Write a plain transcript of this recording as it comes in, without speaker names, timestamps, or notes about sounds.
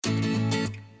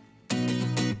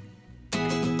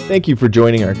Thank you for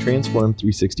joining our Transform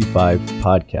 365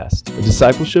 podcast, a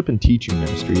discipleship and teaching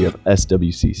ministry of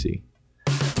SWCC.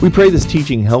 We pray this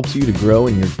teaching helps you to grow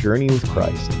in your journey with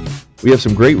Christ. We have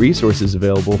some great resources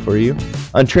available for you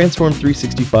on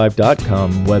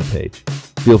transform365.com webpage.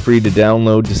 Feel free to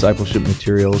download discipleship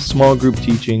materials, small group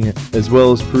teaching, as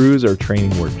well as peruse our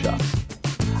training workshops.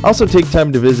 Also take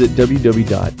time to visit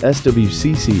www.swcc.org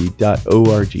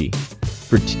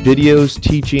for videos,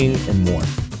 teaching, and more.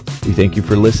 We thank you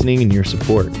for listening and your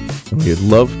support, and we would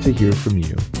love to hear from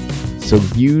you. So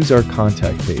use our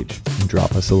contact page and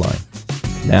drop us a line.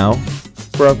 Now,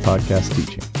 for our podcast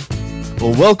teaching.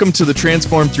 Well, welcome to the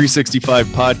Transform 365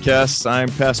 podcast. I'm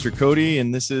Pastor Cody,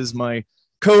 and this is my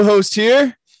co-host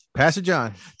here, Pastor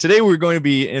John. Today, we're going to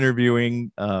be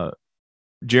interviewing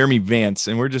Jeremy Vance,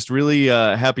 and we're just really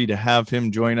happy to have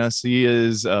him join us. He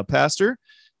is a pastor,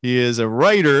 he is a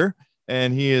writer,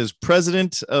 and he is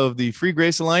president of the Free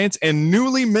Grace Alliance and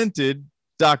newly minted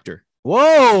doctor.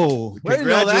 Whoa!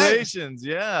 Congratulations.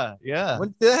 Yeah.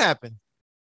 When did that happen?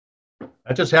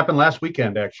 That just happened last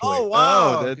weekend, actually. Oh,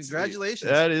 wow.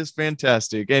 Congratulations. That is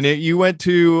fantastic. And you went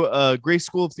to Grace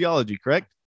School of Theology,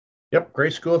 correct? Yep,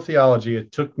 Grace School of Theology.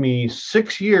 It took me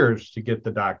 6 years to get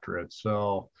the doctorate.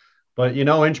 So, but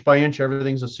inch by inch,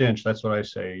 everything's a cinch. That's what I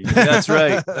say. That's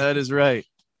right. That is right.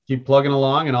 Keep plugging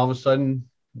along, and all of a sudden,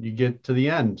 you get to the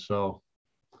end. So,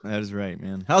 that is right,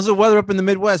 man. How's the weather up in the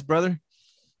Midwest, brother?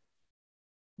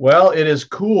 Well, it is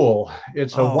cool.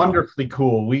 It's wonderfully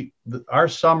cool. Our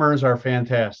summers are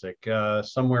fantastic.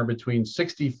 Somewhere between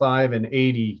 65 and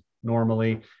 80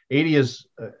 normally. 80 is,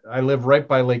 I live right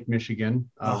by Lake Michigan.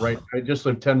 I just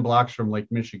live 10 blocks from Lake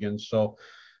Michigan. So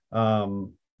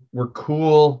we're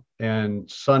cool and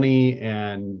sunny,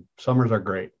 and summers are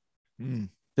great.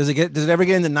 Does it ever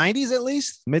get in the 90s at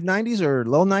least? Mid 90s or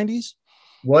low 90s?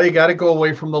 Well, you got to go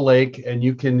away from the lake, and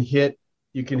you can hit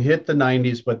the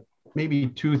 90s, but maybe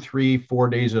 2, 3, 4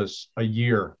 days a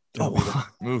year. Yeah,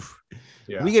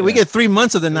 we get 3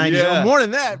 months of the 90s. Yeah. Or more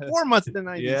than that, 4 months of the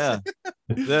 90s. Yeah.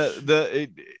 the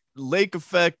lake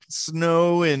effect,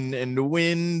 snow and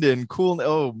wind and cool.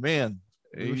 Oh man,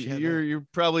 you're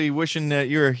probably wishing that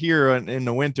you're here in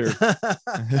the winter.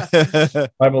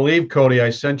 I believe, Cody, I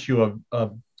sent you a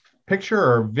picture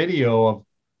or video of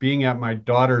being at my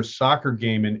daughter's soccer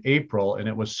game in April, and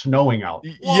it was snowing out.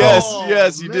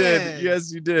 Yes, you did. Yes,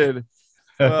 you did.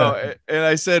 Well, and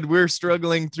I said we're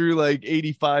struggling through like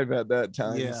 85 at that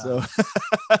time. Yeah. So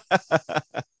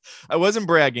I wasn't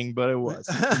bragging, but I was.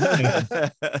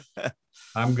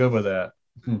 I'm good with that.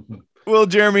 Well,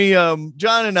 Jeremy,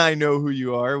 John and I know who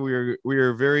you are. We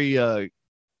are very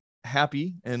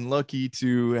happy and lucky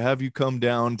to have you come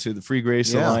down to the Free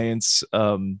Grace Alliance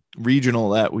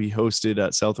regional that we hosted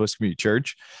at Southwest Community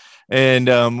Church.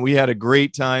 And we had a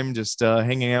great time just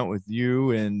hanging out with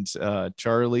you and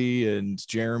Charlie and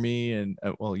Jeremy and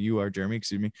you are Jeremy,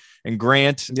 excuse me, and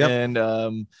Grant. Yep. And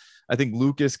I think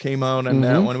Lucas came out on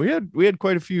that one. We had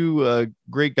quite a few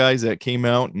great guys that came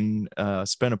out and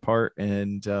spent a part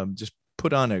and just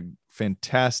put on a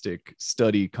fantastic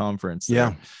study conference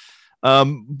there. Yeah.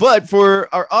 But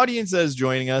for our audience that is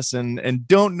joining us and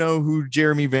don't know who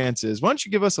Jeremy Vance is, why don't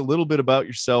you give us a little bit about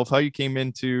yourself, how you came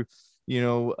into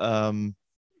the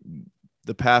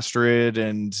pastorate,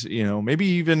 and maybe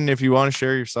even if you want to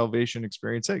share your salvation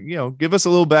experience, give us a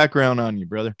little background on you,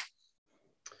 brother.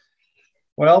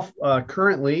 Well,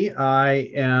 currently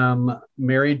I am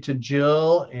married to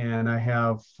Jill, and I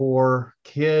have 4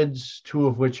 kids, 2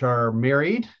 of which are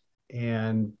married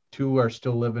and 2 are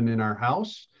still living in our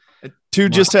house. 2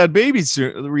 just had babies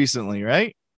recently,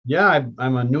 right? Yeah,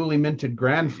 I'm a newly minted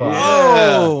grandfather.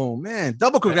 Oh man,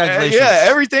 double congratulations! Yeah,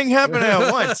 everything happened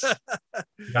at once.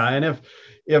 Yeah, and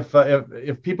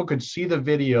if people could see the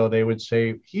video, they would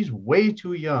say he's way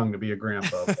too young to be a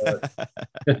grandpa.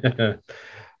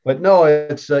 But no,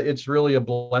 it's really a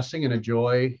blessing and a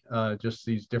joy. Just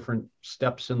these different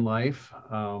steps in life.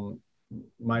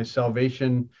 My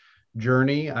salvation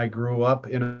journey. I grew up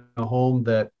in a home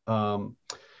that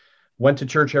went to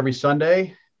church every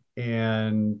Sunday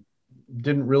and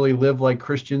didn't really live like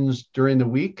Christians during the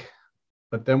week.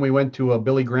 But then we went to a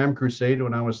Billy Graham crusade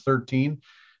when I was 13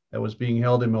 that was being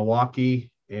held in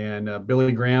Milwaukee. And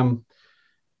Billy Graham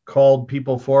called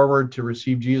people forward to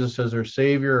receive Jesus as their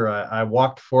Savior. I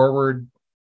walked forward,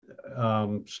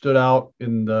 stood out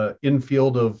in the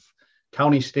infield of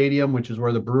County Stadium, which is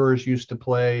where the Brewers used to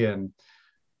play. And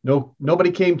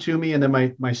nobody came to me. And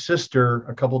then my sister,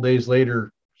 a couple of days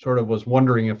later, sort of was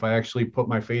wondering if I actually put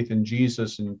my faith in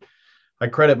Jesus. And I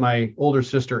credit my older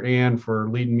sister, Ann, for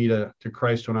leading me to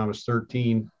Christ when I was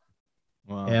 13.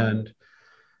 Wow. And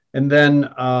and then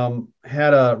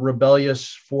had a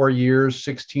rebellious 4 years,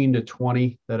 16 to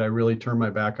 20, that I really turned my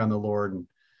back on the Lord, and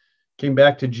came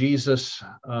back to Jesus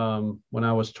when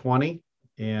I was 20.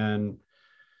 And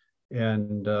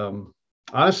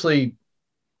honestly,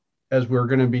 as we're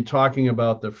going to be talking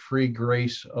about the Free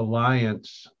Grace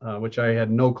Alliance, which I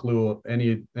had no clue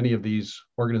any of these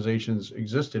organizations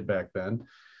existed back then.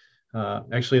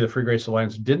 Actually, the Free Grace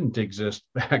Alliance didn't exist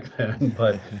back then,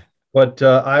 but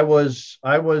I was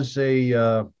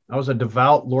a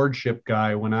devout lordship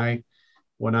guy when I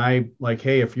like,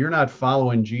 hey, if you're not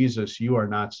following Jesus, you are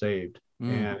not saved.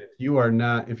 And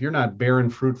if you're not bearing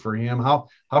fruit for him, how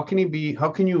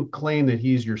can you claim that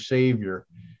he's your savior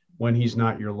when he's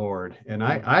not your Lord? And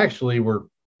I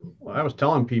was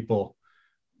telling people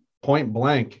point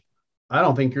blank, I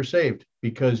don't think you're saved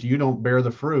because you don't bear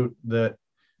the fruit that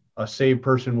a saved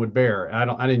person would bear.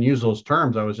 I didn't use those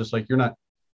terms. I was just like, you're not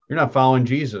following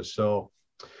Jesus. So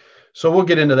we'll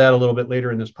get into that a little bit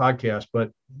later in this podcast,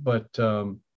 but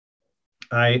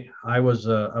I was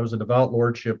a devout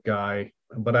lordship guy,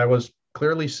 but I was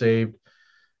clearly saved.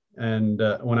 And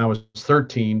when I was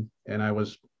 13, and I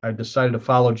decided to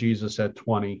follow Jesus at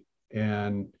 20,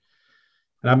 and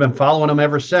I've been following him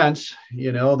ever since.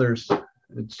 You know,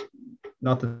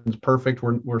 nothing's perfect.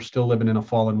 We're still living in a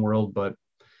fallen world, but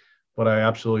I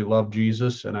absolutely love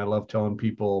Jesus, and I love telling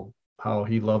people how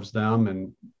he loves them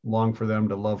and long for them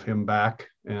to love him back.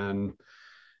 And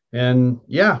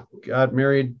yeah, got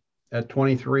married at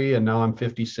 23, and now I'm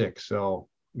 56. So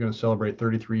I'm going to celebrate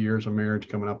 33 years of marriage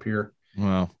coming up here.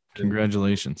 Wow.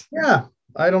 Congratulations. Yeah.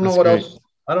 I don't know what else.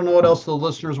 I don't know what else the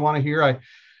listeners want to hear.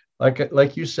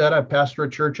 Like you said, I pastor a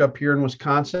church up here in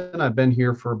Wisconsin. I've been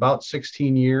here for about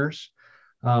 16 years.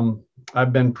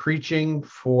 I've been preaching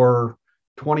for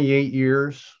 28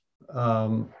 years.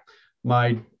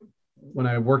 When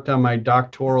I worked on my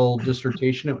doctoral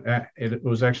dissertation, it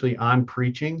was actually on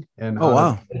preaching and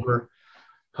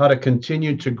how to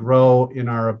continue to grow in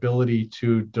our ability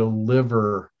to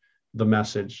deliver the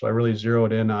message. So I really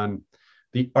zeroed in on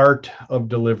the art of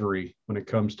delivery when it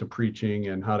comes to preaching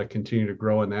and how to continue to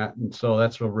grow in that. And so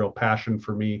that's a real passion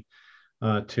for me,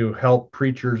 to help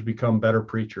preachers become better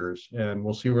preachers. And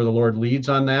we'll see where the Lord leads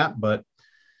on that. But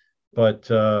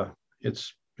it's a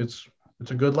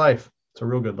good life. It's a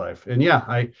real good life. And yeah,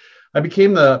 I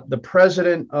became the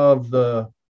president of the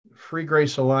Free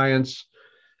Grace Alliance.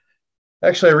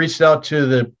 Actually, I reached out to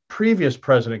the previous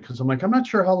president because I'm like, I'm not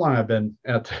sure how long I've been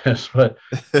at this, but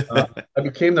I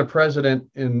became the president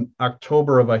in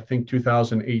October of, I think,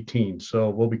 2018. So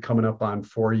we'll be coming up on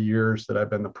 4 years that I've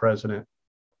been the president.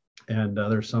 And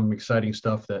there's some exciting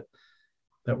stuff that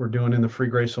we're doing in the Free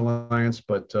Grace Alliance,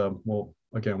 but we'll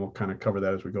kind of cover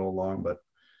that as we go along. But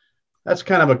that's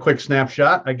kind of a quick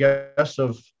snapshot, I guess,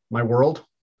 of my world.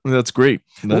 That's great.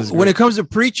 When it comes to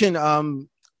preaching,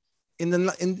 in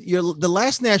the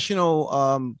last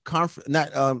national conference,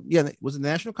 was it a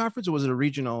national conference or was it a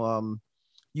regional?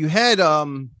 You had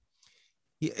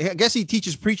I guess he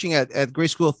teaches preaching at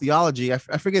Grace School of Theology. I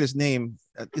forget his name.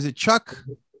 Is it Chuck?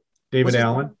 David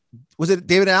Allen. Was it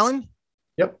David Allen?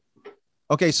 Yep.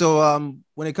 Okay, so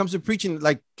when it comes to preaching,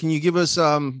 like, can you give us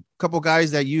a couple guys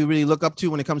that you really look up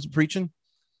to when it comes to preaching?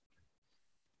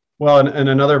 Well, and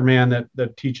another man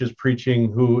that teaches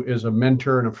preaching, who is a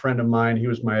mentor and a friend of mine, he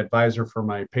was my advisor for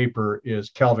my paper, is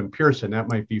Calvin Pearson. That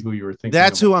might be who you were thinking.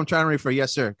 That's who I'm trying to refer.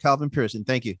 Yes, sir. Calvin Pearson.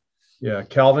 Thank you. Yeah,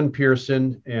 Calvin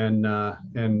Pearson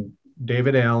and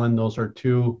David Allen. Those are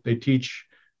two. They teach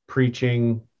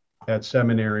preaching at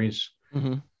seminaries.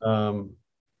 Mm-hmm.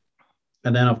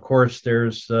 And then, of course,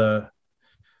 there's the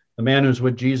man who's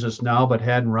with Jesus now, but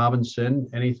Haddon Robinson.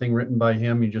 Anything written by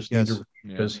him, you just need to read,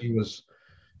 because he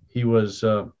was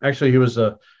a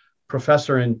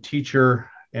professor and teacher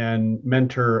and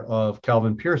mentor of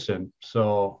Calvin Pearson.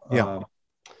 So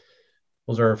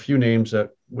those are a few names that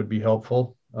would be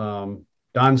helpful. Don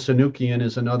Sanukian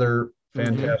is another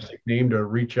fantastic name to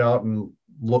reach out and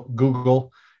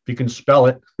Google if you can spell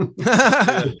it.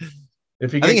 I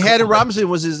think Haddon Robinson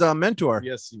was his mentor.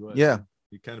 Yes, he was. Yeah.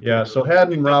 So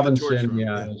Haddon Robinson,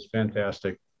 is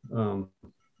fantastic.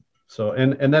 So,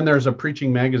 and then there's a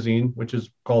preaching magazine, which is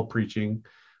called Preaching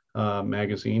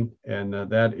Magazine. And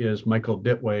that is Michael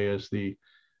Ditway is the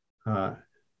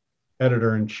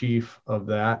editor-in-chief of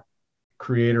that,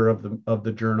 creator of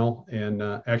the journal. And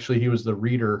actually, he was the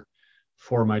reader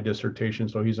for my dissertation.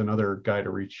 So he's another guy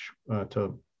to reach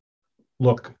to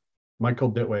look.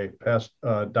 Michael Ditway, past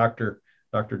Dr.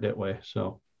 Ditway.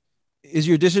 So, is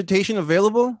your dissertation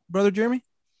available, Brother Jeremy?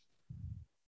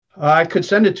 I could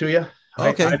send it to you.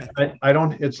 Okay. I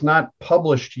don't. It's not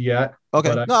published yet.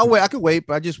 Okay. No, wait. I could wait,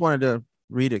 but I just wanted to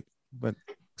read it. But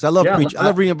because I love preach.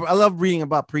 I love reading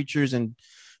about preachers and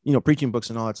preaching books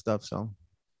and all that stuff. So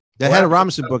the Hannah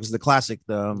Robinson book is the classic.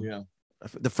 The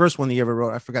first one he ever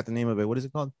wrote. I forgot the name of it. What is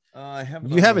it called? I have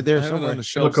you have it there somewhere. On the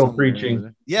shelf. Biblical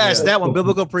preaching. Yes, that one.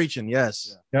 Biblical preaching.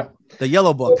 Yes. Yeah. The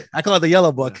yellow book. I call it the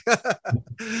yellow book.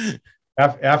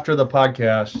 After the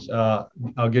podcast,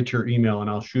 I'll get your email and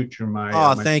I'll shoot you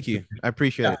my. Thank you. I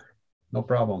appreciate it. No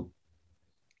problem.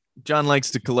 John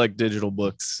likes to collect digital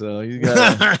books. So he's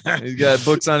got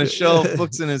books on his shelf,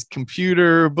 books in his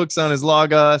computer, books on his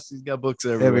Logos. He's got books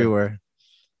everywhere.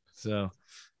 So,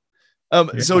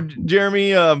 so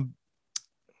Jeremy,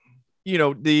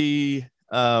 the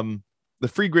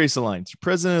Free Grace Alliance, you're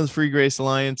president of the Free Grace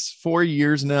Alliance, 4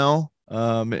 years now.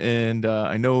 And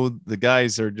I know the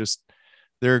guys are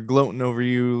they're gloating over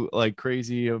you like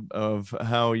crazy of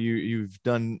how you've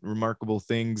done remarkable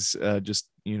things,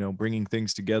 bringing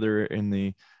things together in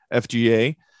the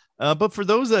FGA. But for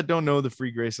those that don't know the Free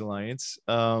Grace Alliance,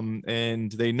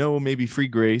 and they know maybe Free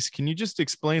Grace, can you just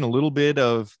explain a little bit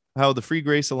of how the Free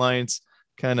Grace Alliance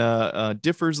kind of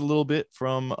differs a little bit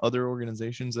from other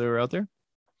organizations that are out there?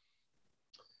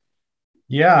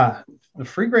 Yeah, the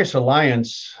Free Grace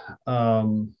Alliance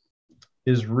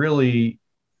is really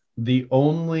the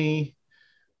only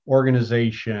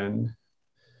organization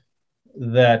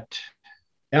that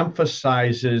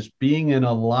emphasizes being an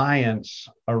alliance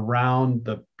around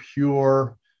the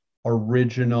pure,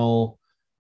 original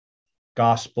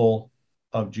gospel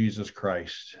of Jesus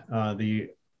Christ. The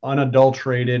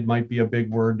unadulterated might be a big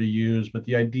word to use, but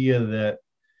the idea that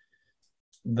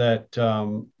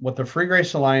what the Free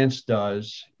Grace Alliance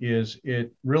does is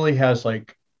it really has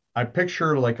I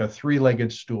picture like a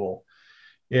three-legged stool.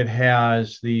 It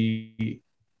has the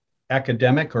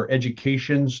academic or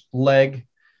education's leg,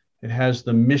 it has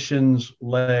the missions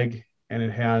leg, and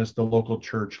it has the local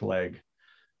church leg.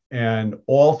 And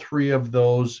all three of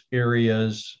those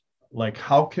areas,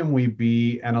 how can we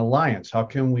be an alliance? How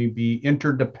can we be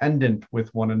interdependent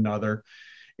with one another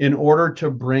in order to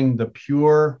bring the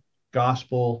pure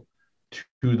gospel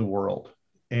to the world?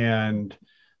 And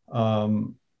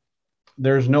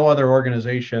there's no other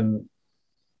organization,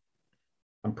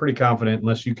 I'm pretty confident,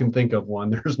 unless you can think of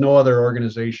one, there's no other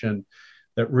organization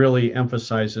that really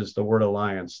emphasizes the word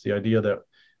alliance, the idea that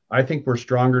I think we're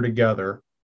stronger together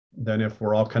than if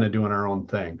we're all kind of doing our own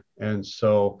thing. And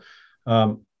so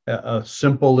a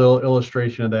simple little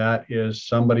illustration of that is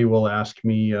somebody will ask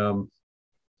me how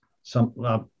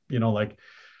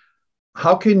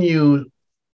can you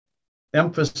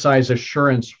emphasize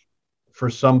assurance for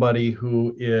somebody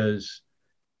who is,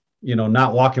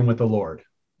 not walking with the Lord?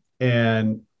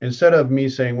 And instead of me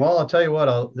saying, well, I'll tell you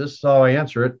what, this is how I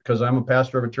answer it, because I'm a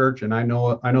pastor of a church and I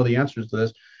know the answers to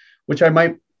this, which I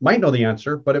might know the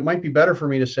answer, but it might be better for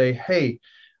me to say, hey,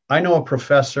 I know a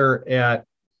professor at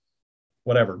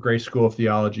whatever, Grace School of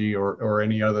Theology or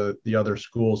any other, the other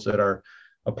schools that are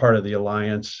a part of the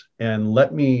Alliance, and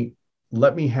let me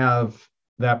have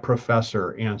that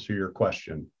professor answer your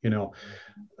question,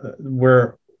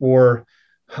 or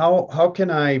how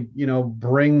can I,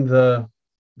 bring the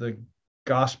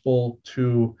gospel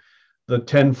to the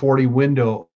 1040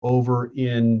 window over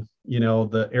in,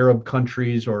 the Arab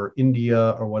countries or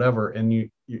India or whatever.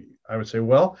 And I would say,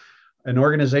 well, an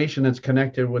organization that's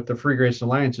connected with the Free Grace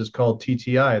Alliance is called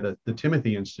TTI, the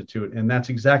Timothy Institute. And that's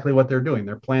exactly what they're doing.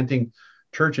 They're planting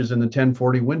churches in the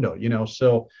 1040 window,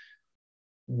 so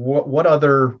what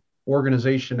other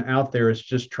organization out there is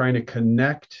just trying to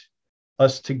connect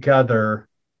us together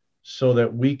so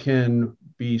that we can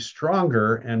be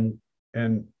stronger and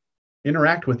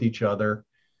interact with each other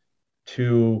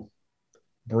to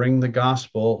bring the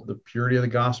gospel, the purity of the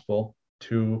gospel,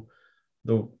 to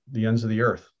the ends of the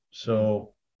earth.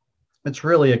 So it's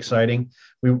really exciting.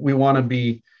 We want to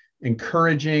be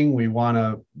encouraging. We want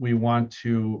to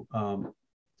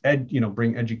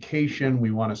bring education.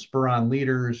 We want to spur on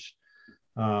leaders.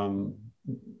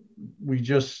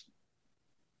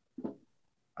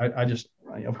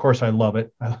 Of course, I love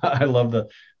it. I love the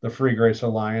Free Grace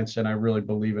Alliance, and I really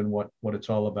believe in what it's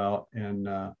all about. And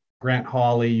Grant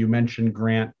Hawley, you mentioned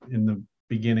Grant in the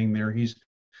beginning there. He's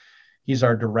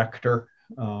our director,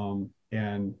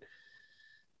 and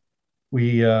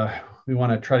we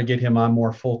want to try to get him on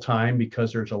more full time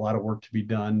because there's a lot of work to be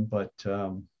done. But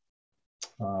you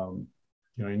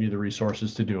need the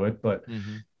resources to do it. But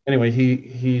anyway,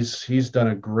 he's done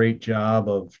a great job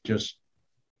of just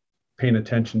paying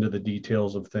attention to the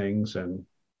details of things. And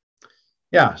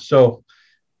so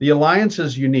the Alliance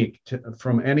is unique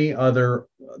from any other.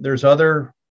 There's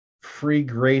other free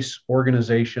grace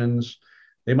organizations.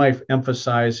 They might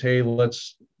emphasize, hey,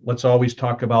 let's let's always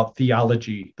talk about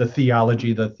theology, the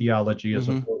theology, as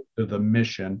Mhm. opposed to the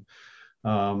mission.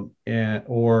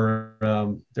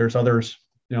 There's others,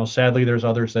 sadly, there's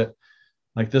others that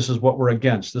like, this is what we're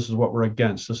against. This is what we're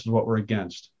against. This is what we're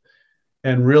against.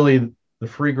 And really, the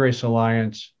Free Grace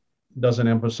Alliance doesn't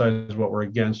emphasize what we're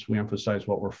against. We emphasize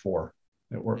what we're for.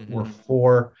 That we're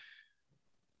for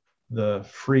the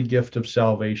free gift of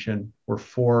salvation. We're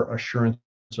for assurance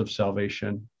of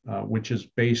salvation, which is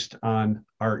based on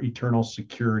our eternal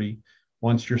security.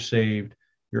 Once you're saved,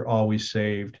 you're always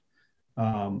saved.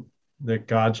 That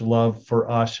God's love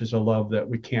for us is a love that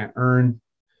we can't earn,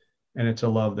 and it's a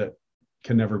love that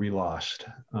can never be lost.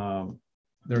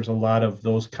 There's a lot of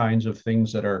those kinds of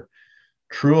things that are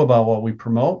true about what we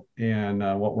promote and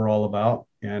what we're all about,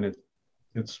 and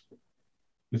it's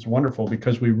wonderful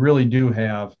because we really do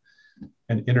have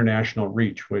an international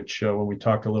reach, which when we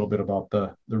talk a little bit about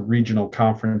the regional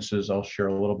conferences, I'll share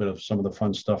a little bit of some of the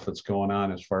fun stuff that's going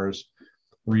on as far as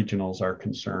regionals are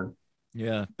concerned.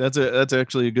 Yeah, that's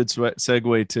actually a good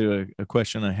segue to a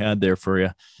question I had there for you,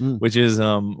 Mm. which is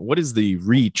what is the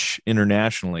reach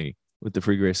internationally with the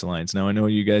Free Grace Alliance? Now, I know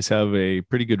you guys have a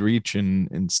pretty good reach in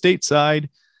stateside.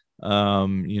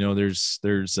 There's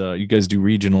you guys do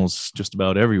regionals just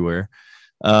about everywhere.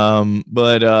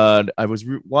 But I was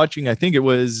watching, I think it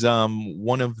was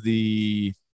one of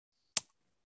the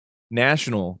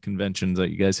national conventions that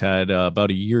you guys had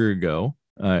about a year ago.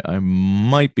 I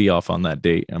might be off on that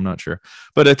date. I'm not sure,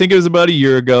 but I think it was about a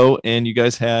year ago, and you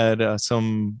guys had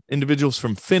some individuals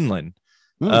from Finland.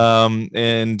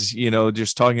 And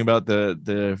just talking about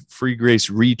the Free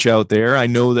Grace reach out there. I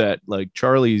know that like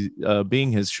Charlie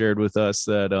Bing has shared with us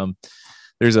that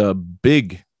there's a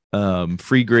big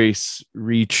Free Grace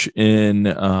reach in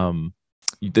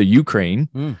the Ukraine.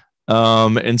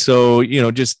 And so,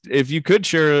 just if you could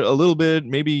share a little bit,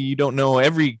 maybe you don't know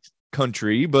every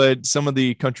country, but some of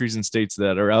the countries and states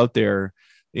that are out there,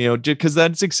 because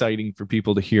that's exciting for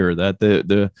people to hear, that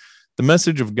the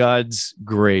message of God's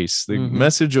grace, the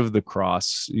message of the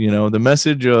cross, the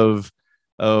message of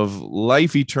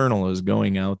life eternal is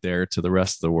going out there to the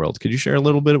rest of the world. Could you share a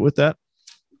little bit with that?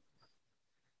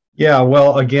 Yeah,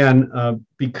 well, again,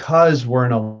 because we're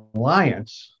an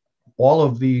alliance, all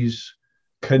of these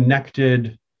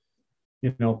connected,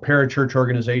 parachurch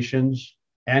organizations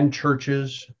and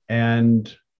churches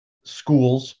and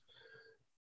schools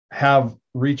have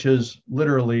reaches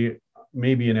literally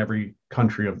maybe in every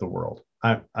country of the world.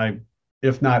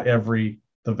 If not every,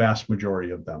 the vast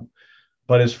majority of them.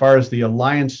 But as far as the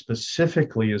alliance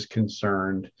specifically is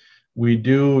concerned, we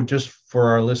do, just for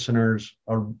our listeners,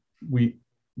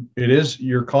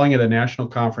 you're calling it a national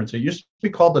conference. It used to be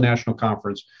called the National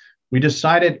Conference. We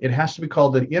decided it has to be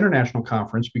called the International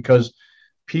Conference because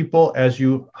people, as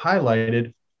you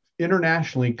highlighted,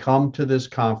 internationally come to this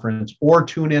conference or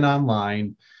tune in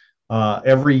online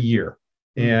every year.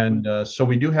 And so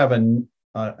we do have an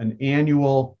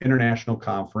annual international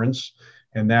conference,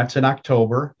 and that's in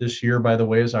October. This year, by the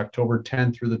way, is October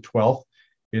 10th through the 12th.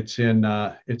 It's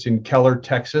in Keller,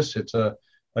 Texas. It's a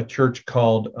church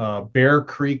called Bear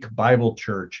Creek Bible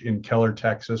Church in Keller,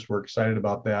 Texas. We're excited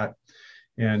about that.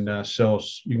 And so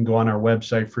you can go on our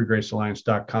website,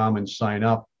 freegracealliance.com, and sign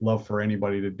up. Love for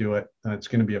anybody to do it. It's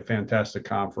going to be a fantastic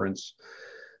conference.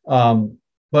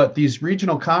 But these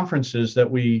regional conferences that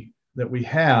we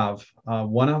have,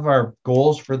 one of our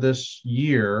goals for this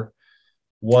year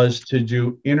was to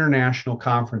do international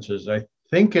conferences. I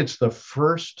think it's the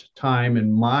first time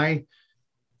in my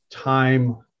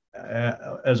time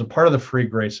as a part of the Free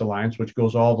Grace Alliance, which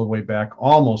goes all the way back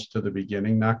almost to the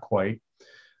beginning, not quite,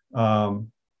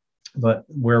 but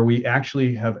where we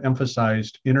actually have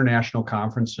emphasized international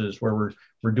conferences, where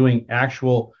we're doing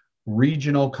actual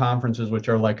regional conferences, which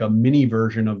are like a mini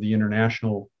version of the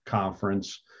international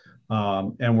conference.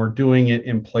 And we're doing it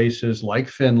in places like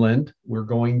Finland. We're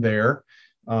going there.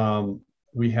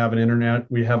 We have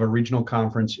a regional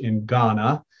conference in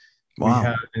Ghana. Wow. We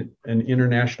have an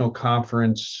international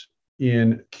conference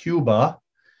in Cuba.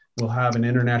 We'll have an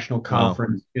international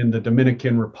conference in the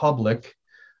Dominican Republic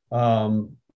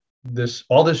this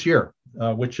year,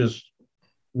 which is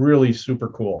really super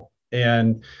cool.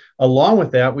 And along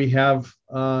with that, we have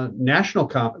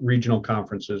regional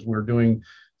conferences. We're doing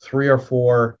 3 or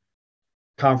 4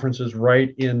 conferences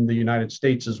right in the United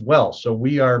States as well. So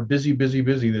we are busy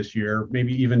this year,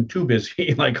 maybe even too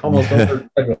busy, like almost over.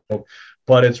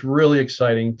 But it's really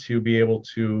exciting to be able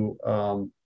to.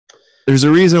 There's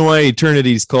a reason why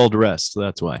eternity is called rest.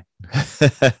 That's why.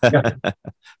 Yeah.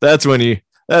 That's when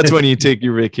you take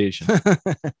your vacation.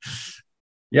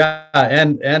 Yeah,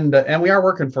 and we are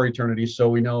working for eternity, so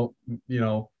we know,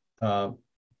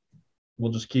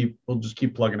 we'll just keep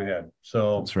plugging ahead.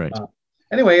 So that's right.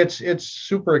 Anyway, it's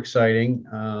super exciting.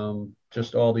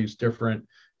 Just all these different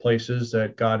places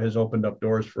that God has opened up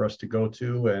doors for us to go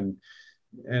to,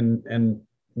 and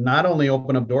not only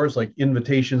open up doors, like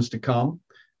invitations to come.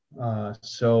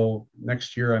 So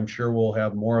next year, I'm sure we'll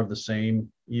have more of the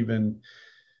same, even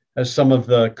as some of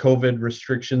the COVID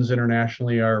restrictions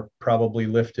internationally are probably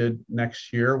lifted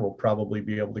next year. We'll probably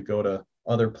be able to go to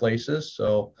other places.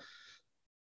 So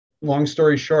long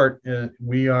story short,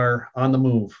 we are on the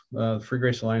move. Free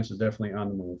Grace Alliance is definitely on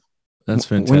the move. That's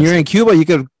fantastic. When you're in Cuba, you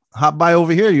could hop by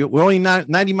over here. We're only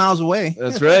 90 miles away.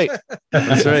 That's right.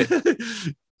 That's right.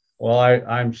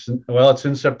 Well, it's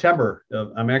in September.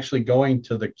 I'm actually going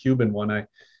to the Cuban one.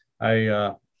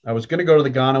 I was going to go to the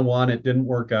Ghana one. It didn't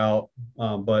work out,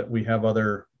 but we have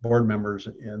other board members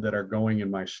that are going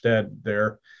in my stead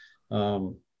there.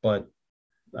 But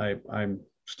I'm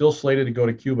still slated to go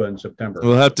to Cuba in September.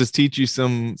 We'll have to teach you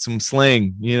some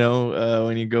slang,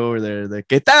 when you go over there. The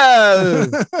 ¿Qué tal?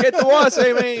 ¿Qué te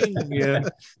hace, man? Yeah,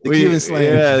 Cuban slang.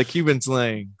 Yeah, the Cuban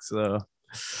slang. So,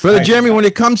 Brother Jeremy, when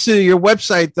it comes to your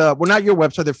website, not your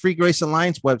website, the Free Grace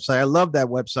Alliance website. I love that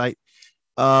website.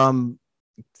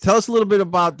 Tell us a little bit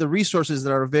about the resources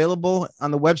that are available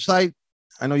on the website.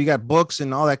 I know you got books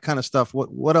and all that kind of stuff.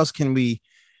 What else can we,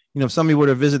 if somebody were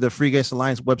to visit the Free Grace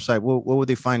Alliance website, what would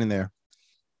they find in there?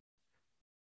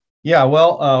 Yeah,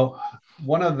 well,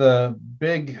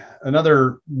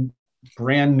 another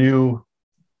brand new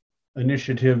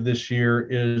initiative this year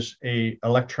is a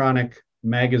electronic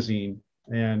magazine,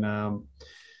 and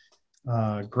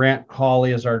Grant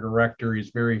Hawley is our director. He's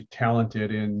very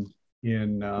talented in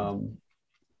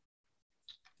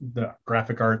the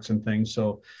graphic arts and things.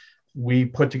 So we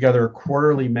put together a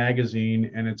quarterly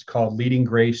magazine, and it's called Leading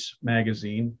Grace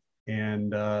Magazine,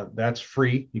 and that's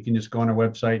free. You can just go on our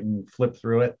website and flip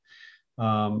through it.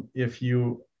 If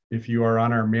you are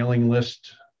on our mailing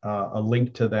list, a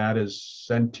link to that is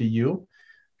sent to you.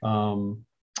 And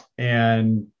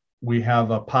we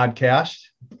have a podcast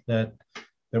that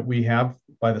we have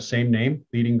by the same name,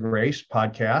 Leading Grace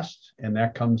Podcast, and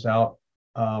that comes out.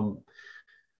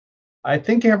 I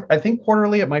think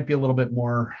quarterly. It might be a little bit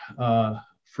more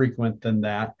frequent than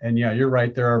that. And yeah, you're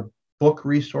right. There are book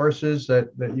resources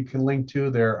that you can link to.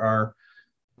 There are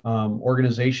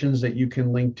organizations that you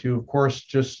can link to. Of course,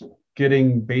 just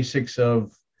getting basics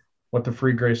of what the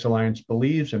Free Grace Alliance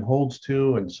believes and holds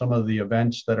to, and some of the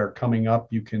events that are coming up,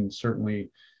 you can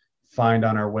certainly find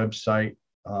on our website,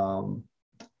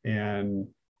 and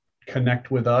connect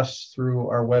with us through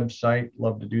our website.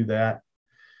 Love to do that.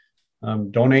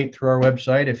 Donate through our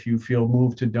website if you feel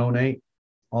moved to donate.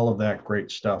 All of that great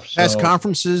stuff. Past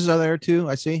conferences are there too,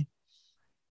 I see.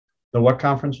 The what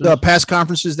conferences? The past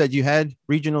conferences that you had,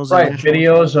 regionals. Right,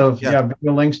 videos of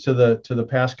video links to the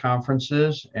past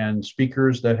conferences and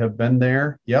speakers that have been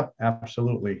there. Yep,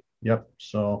 absolutely. Yep.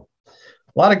 So a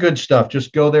lot of good stuff.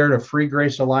 Just go there to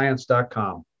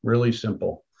freegracealliance.com. Really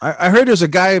simple. I heard there's a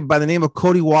guy by the name of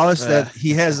Cody Wallace that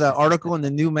he has an article in the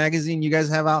new magazine you guys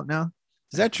have out now.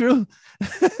 Is that true?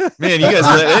 Man, you guys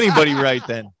let anybody write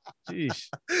then. Jeez.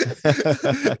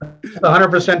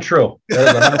 100% true. That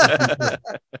is 100% true.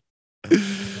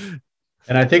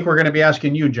 And I think we're going to be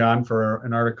asking you, John, for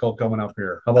an article coming up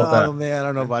here. How about that? Oh man, I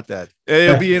don't know about that.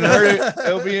 It'll be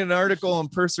an article on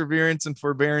perseverance and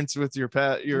forbearance with your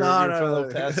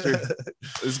fellow pastor.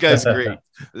 This guy's great.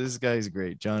 This guy's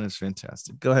great. John is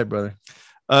fantastic. Go ahead, brother.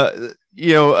 One of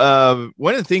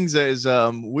the things is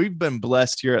we've been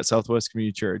blessed here at Southwest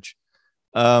Community Church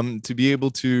to be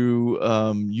able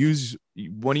to use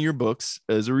one of your books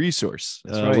as a resource.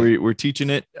 That's right. We're teaching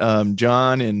it.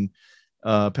 John and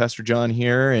Pastor John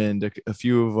here and a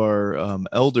few of our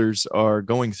elders are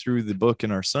going through the book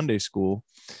in our Sunday school,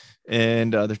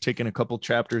 and they're taking a couple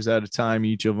chapters at a time,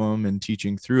 each of them, and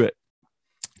teaching through it.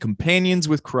 Companions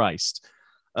with Christ.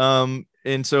 And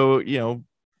so,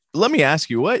 let me ask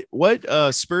you,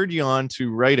 what spurred you on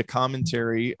to write a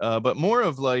commentary, but more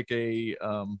of like a,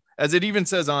 as it even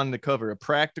says on the cover, a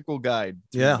practical guide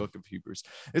to the book of Hebrews.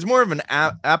 It's more of an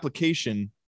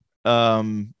application,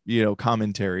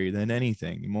 commentary than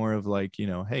anything. More of like,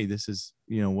 hey, this is,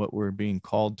 what we're being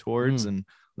called towards, and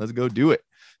let's go do it.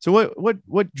 So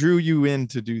what drew you in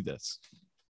to do this?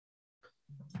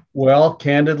 Well,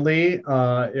 candidly,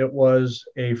 it was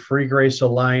a Free Grace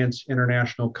Alliance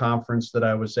International Conference that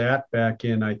I was at back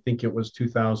in, I think it was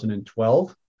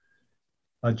 2012.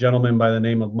 A gentleman by the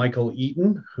name of Michael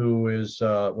Eaton, who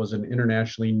was an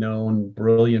internationally known,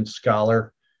 brilliant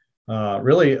scholar,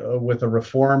 really with a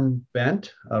Reform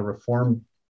bent, a Reformed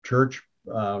church,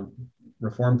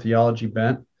 Reformed theology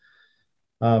bent,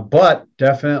 but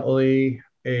definitely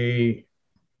a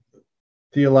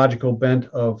theological bent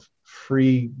of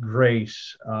free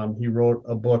grace. He wrote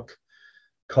a book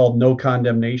called No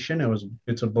Condemnation.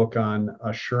 It's a book on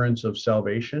assurance of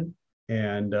salvation,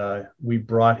 and we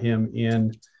brought him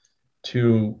in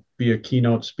to be a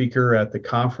keynote speaker at the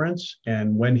conference.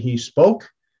 And when he spoke,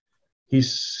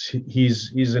 he's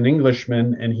an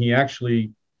Englishman, and he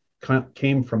actually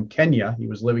came from Kenya. He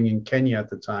was living in Kenya at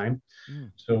the time.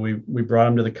 So we brought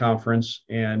him to the conference,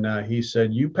 and he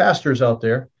said, "You pastors out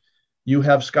there, you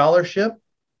have scholarship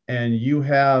and you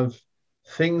have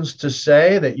things to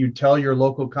say that you tell your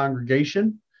local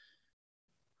congregation.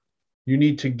 You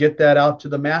need to get that out to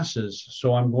the masses.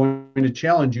 So I'm going to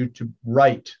challenge you to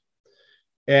write."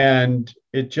 And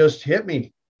it just hit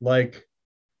me. Like,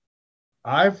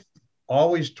 I've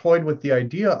always toyed with the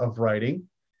idea of writing,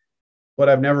 but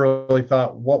I've never really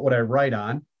thought, what would I write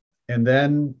on? And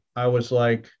then I was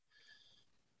like,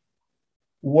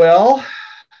 well,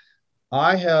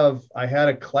 I had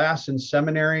a class in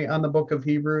seminary on the book of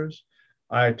Hebrews.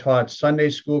 I taught Sunday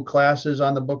school classes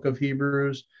on the book of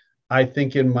Hebrews. I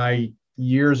think in my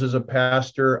years as a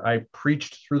pastor, I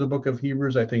preached through the book of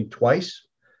Hebrews, I think twice.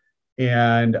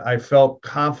 And I felt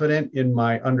confident in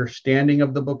my understanding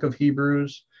of the book of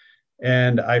Hebrews.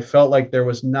 And I felt like there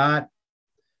was not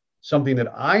something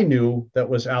that I knew that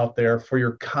was out there for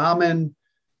your common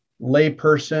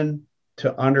layperson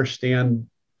to understand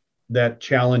that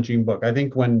challenging book. I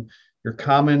think when your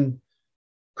common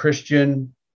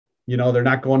Christian, they're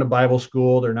not going to Bible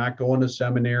school, they're not going to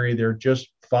seminary, they're just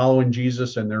following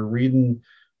Jesus and they're reading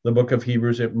the book of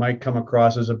Hebrews, it might come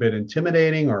across as a bit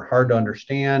intimidating or hard to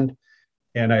understand.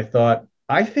 And I thought,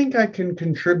 I think I can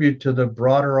contribute to the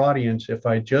broader audience if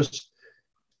I just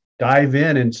dive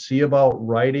in and see about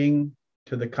writing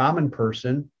to the common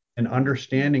person an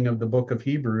understanding of the book of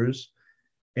Hebrews.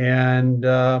 And,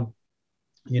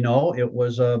 it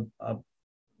was a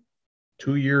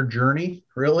 2-year journey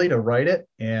really to write it.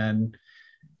 And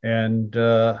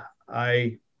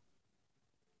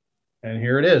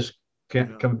here it is.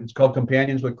 It's called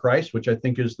Companions with Christ, which I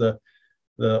think is the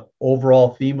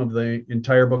overall theme of the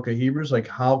entire book of Hebrews. Like,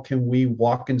 how can we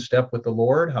walk in step with the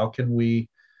Lord? How can we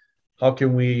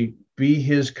be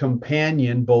his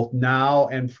companion both now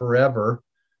and forever?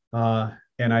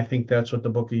 And I think that's what the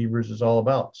book of Hebrews is all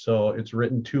about. So it's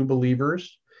written to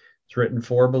believers, it's written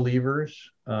for believers.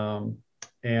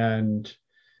 And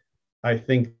I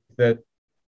think that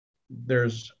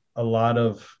there's a lot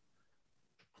of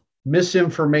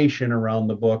misinformation around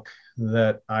the book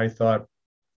that I thought,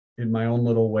 in my own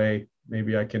little way,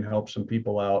 maybe I can help some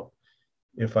people out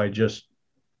if I just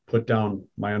put down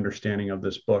my understanding of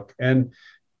this book. And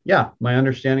yeah, my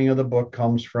understanding of the book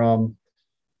comes from,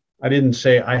 I didn't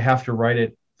say I have to write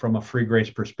it from a free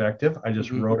grace perspective. I just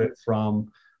wrote it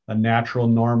from a natural,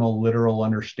 normal, literal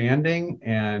understanding.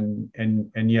 And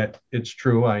yet it's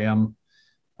true. I'm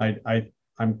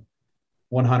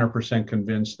 100%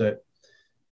 convinced that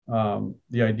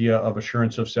the idea of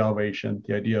assurance of salvation,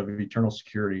 the idea of eternal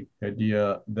security, the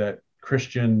idea that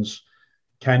Christians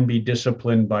can be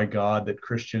disciplined by God, that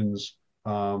Christians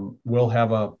they'll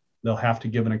have to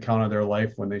give an account of their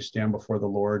life when they stand before the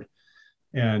Lord.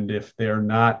 And if they're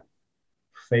not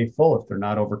faithful, if they're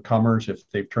not overcomers, if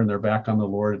they've turned their back on the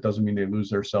Lord, it doesn't mean they lose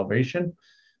their salvation,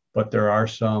 but there are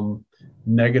some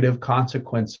negative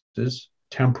consequences,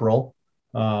 temporal,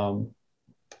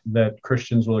 that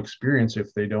Christians will experience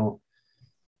if they don't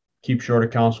keep short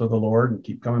accounts with the Lord and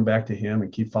keep coming back to him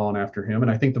and keep following after him.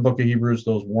 And I think the book of Hebrews,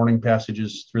 those warning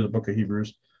passages through the book of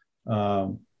Hebrews,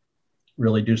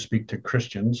 really do speak to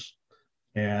Christians.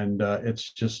 And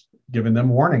it's just giving them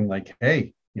warning, like,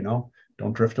 hey,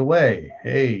 don't drift away.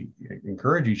 Hey,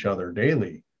 encourage each other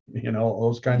daily,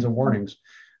 those kinds of warnings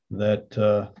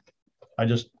that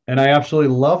I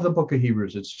absolutely love the book of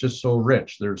Hebrews. It's just so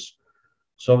rich. There's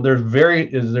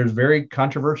very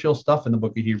controversial stuff in the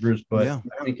book of Hebrews, but yeah.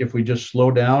 I think if we just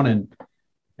slow down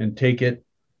and take it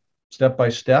step by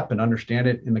step and understand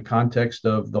it in the context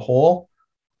of the whole,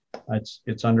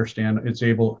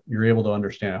 you're able to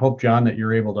understand. I hope, John, that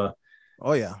you're able to.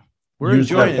 Oh yeah, we're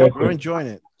enjoying it. We're enjoying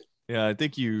it. Yeah, I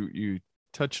think you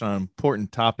touched on an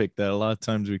important topic that a lot of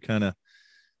times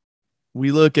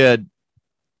we look at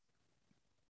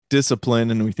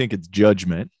discipline and we think it's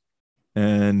judgment.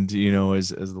 And, as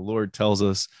the Lord tells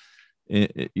us,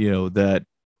 that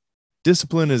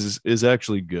discipline is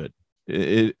actually good.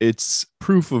 It's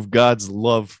proof of God's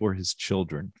love for his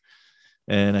children.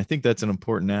 And I think that's an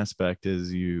important aspect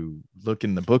as you look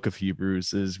in the book of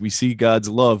Hebrews, is we see God's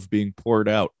love being poured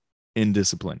out in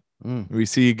discipline. We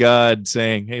see God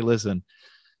saying, hey, listen,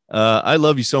 I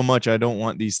love you so much. I don't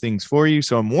want these things for you.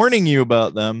 So I'm warning you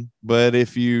about them. But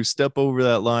if you step over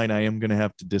that line, I am going to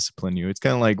have to discipline you. It's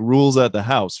kind of like rules at the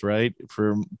house, right?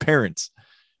 For parents,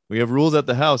 we have rules at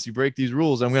the house. You break these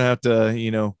rules, I'm going to have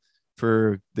to,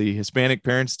 for the Hispanic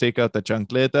parents, take out the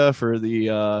chancleta. For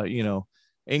the,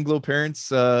 Anglo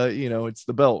parents, it's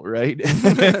the belt, right?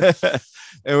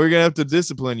 And we're going to have to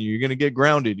discipline you. You're going to get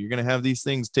grounded. You're going to have these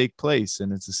things take place.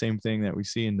 And it's the same thing that we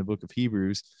see in the book of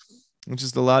Hebrews. It's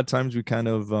just a lot of times we kind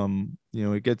of,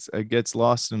 it gets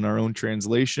lost in our own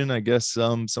translation. I guess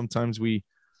sometimes we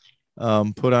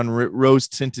put on rose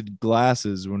tinted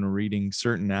glasses when we're reading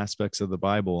certain aspects of the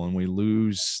Bible, and we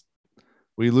lose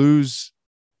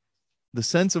the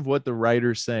sense of what the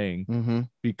writer's saying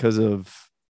because of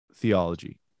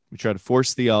theology. We try to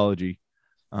force theology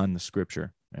on the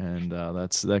scripture, and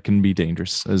that can be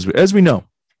dangerous, as we know.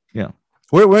 Yeah.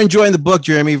 We're enjoying the book,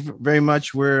 Jeremy, very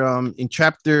much. We're in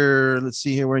chapter, let's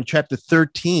see here. We're in chapter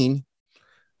 13.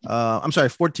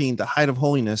 14, the height of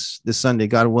holiness. This Sunday,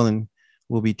 God willing,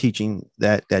 we'll be teaching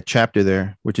that chapter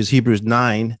there, which is Hebrews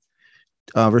 9,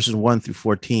 verses 1 through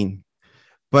 14.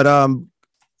 But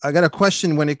I got a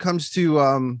question when it comes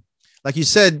to, like you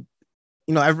said,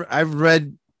 I've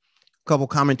read a couple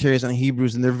commentaries on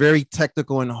Hebrews, and they're very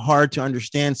technical and hard to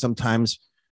understand sometimes.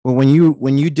 But when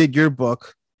you did your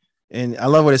book, and I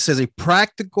love what it says, a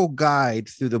practical guide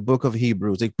through the book of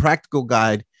Hebrews, a practical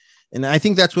guide. And I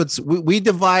think that's we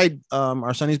divide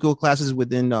our Sunday school classes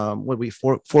within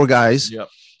four guys. Yep.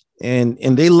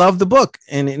 And they love the book,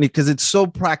 and because it's so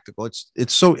practical. It's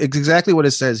exactly what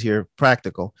it says here,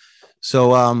 practical.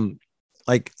 So I'm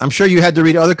sure you had to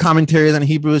read other commentaries on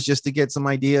Hebrews just to get some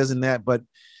ideas in that. But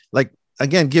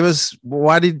again, give us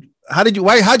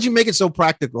how'd you make it so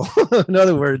practical? In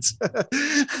other words.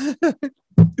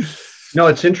 No,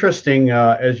 it's interesting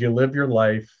as you live your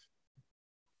life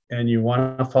and you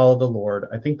want to follow the Lord.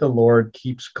 I think the Lord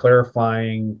keeps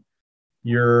clarifying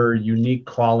your unique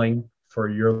calling for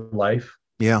your life.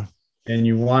 Yeah.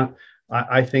 And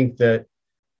I think that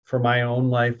for my own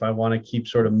life, I want to keep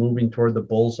sort of moving toward the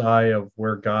bullseye of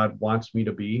where God wants me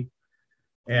to be.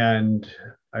 And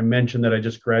I mentioned that I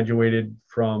just graduated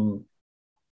from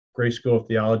Grace School of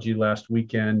Theology last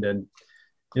weekend. And,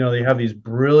 they have these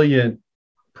brilliant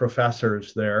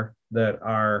professors there that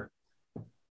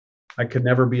I could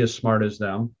never be as smart as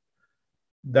them.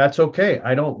 That's okay.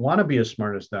 I don't want to be as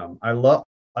smart as them. I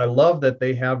love that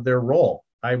they have their role.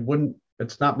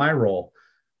 It's not my role.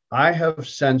 I have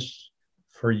sensed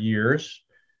for years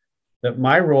that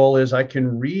my role is I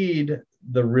can read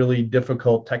the really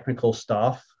difficult technical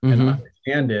stuff and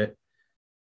understand it.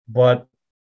 But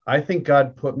I think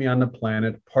God put me on the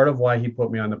planet. Part of why he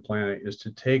put me on the planet is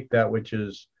to take that which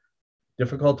is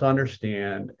difficult to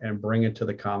understand and bring it to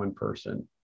the common person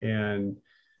and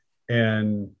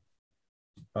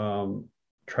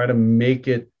try to make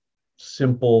it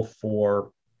simple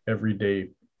for the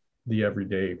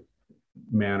everyday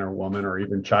man or woman, or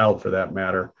even child for that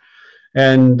matter.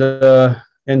 And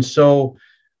so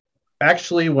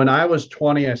actually, when I was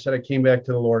 20, I said I came back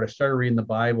to the Lord. I started reading the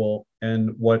Bible,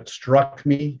 and what struck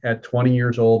me at 20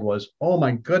 years old was, oh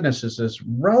my goodness, is this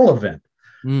relevant?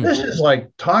 This is like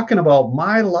talking about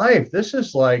my life. This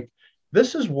is the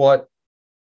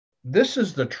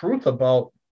truth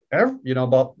about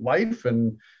about life.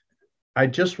 And I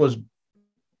just was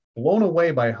blown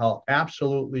away by how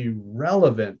absolutely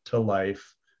relevant to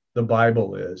life the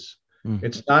Bible is.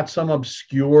 It's not some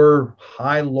obscure,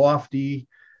 high, lofty,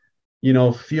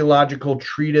 theological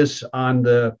treatise on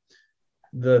the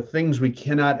things we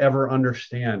cannot ever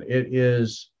understand.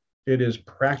 It is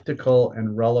practical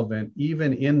and relevant,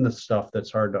 even in the stuff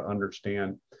that's hard to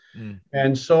understand.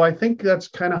 And so I think that's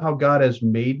kind of how God has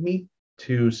made me,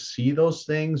 to see those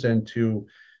things and to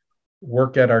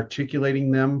work at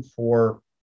articulating them for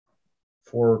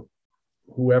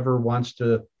whoever wants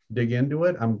to dig into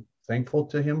it. I'm thankful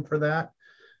to him for that.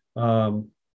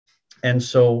 And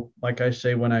so, like I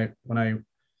say, when I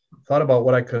thought about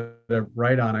what I could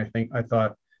write on, I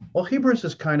thought, well, Hebrews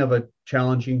is kind of a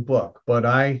challenging book, but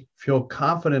I feel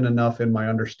confident enough in my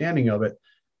understanding of it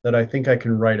that I think I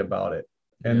can write about it.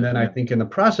 And I think in the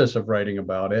process of writing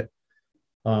about it,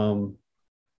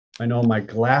 I know my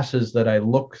glasses that I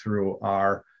look through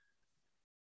are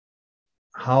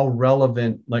how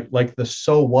relevant, like the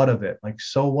so what of it, like,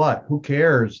 so what? Who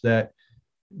cares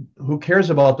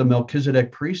about the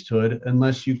Melchizedek priesthood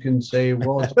unless you can say,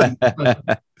 well, it's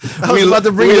we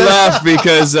laugh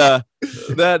because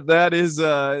that is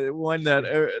one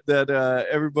that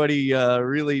everybody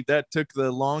really, that took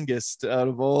the longest out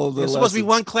of all the It's supposed to be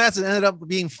one class and ended up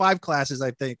being 5 classes,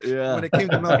 I think, when it came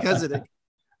to Melchizedek.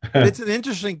 But it's an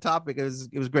interesting topic. It was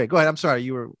great. Go ahead. I'm sorry.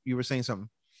 You were saying something.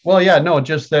 Well, yeah, no,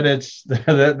 just that it's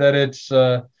that it's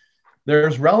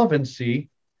there's relevancy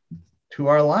to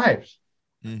our lives,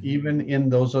 even in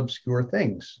those obscure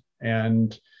things.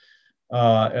 And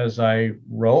as I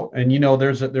wrote, and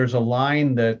there's a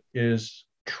line that is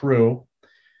true,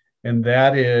 and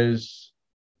that is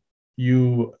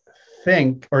you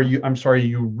read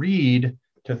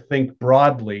to think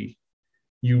broadly,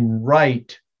 you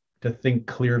write to think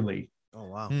clearly. Oh,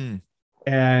 wow.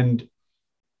 And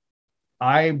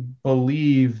I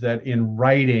believe that in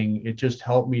writing, it just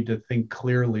helped me to think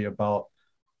clearly about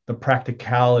the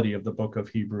practicality of the book of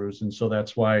Hebrews. And so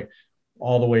that's why,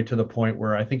 all the way to the point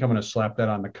where I think I'm going to slap that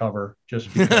on the cover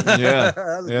just because. Yeah.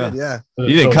 Good, yeah.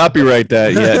 You didn't copyright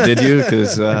that yet, did you?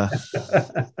 Because,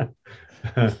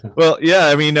 well, yeah,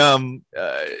 I mean,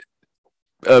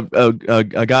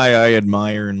 a guy I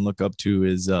admire and look up to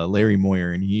is Larry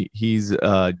Moyer, and he's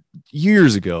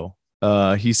years ago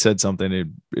he said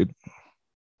something it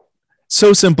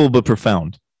so simple but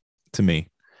profound to me.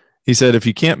 He said, if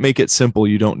you can't make it simple,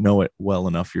 you don't know it well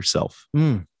enough yourself.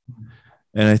 And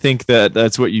I think that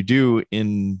that's what you do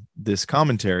in this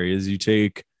commentary is you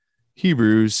take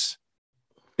Hebrews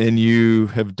and you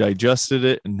have digested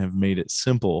it and have made it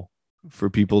simple for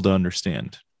people to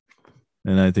understand.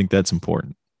 And I think that's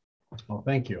important. Well,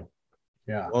 thank you.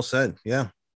 Yeah. Well said. Yeah.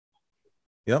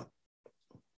 Yep.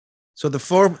 So the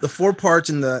four parts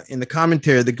in the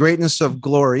commentary: the greatness of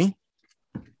glory,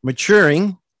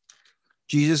 maturing,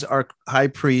 Jesus our high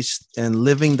priest, and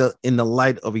living in the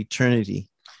light of eternity.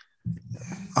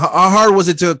 How hard was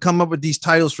it to come up with these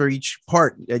titles for each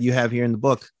part that you have here in the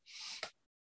book?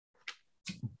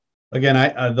 Again,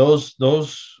 those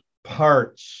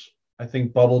parts I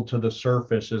think bubbled to the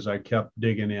surface as I kept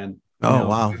digging in. Oh,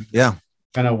 wow. Yeah.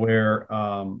 Kind of where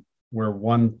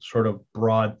one sort of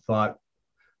broad thought,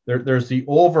 there's the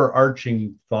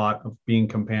overarching thought of being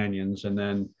companions, and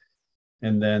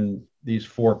then these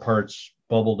four parts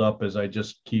bubbled up as I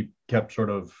just kept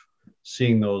sort of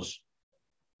seeing those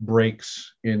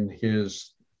breaks in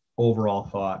his overall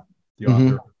thought, the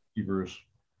author of Hebrews.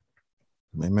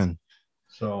 Amen.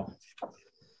 So,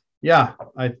 yeah,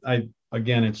 I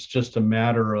again, it's just a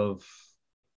matter of,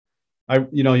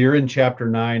 you're in chapter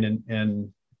 9,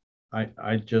 and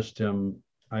I just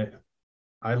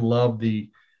I love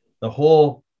the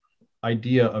whole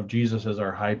idea of Jesus as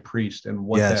our high priest and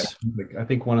what that. I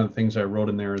think one of the things I wrote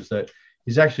in there is that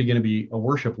he's actually going to be our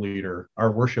worship leader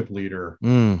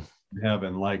in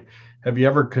heaven. Like, have you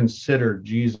ever considered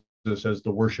Jesus as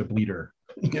the worship leader?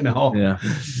 Yeah.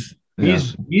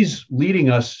 He's leading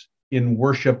us in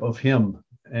worship of him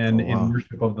and in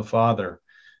worship of the Father.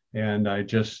 And I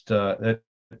just I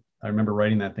remember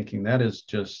writing that, thinking that is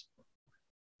just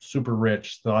super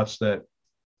rich thoughts that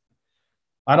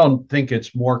I don't think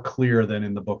it's more clear than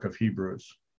in the book of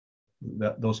Hebrews,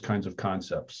 those kinds of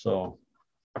concepts. So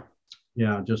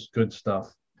yeah, just good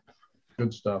stuff.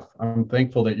 I'm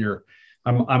thankful that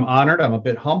I'm honored. I'm a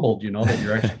bit humbled, that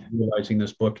you're actually utilizing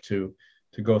this book to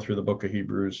go through the book of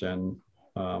Hebrews, and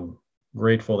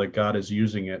grateful that God is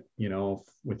using it,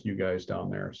 with you guys down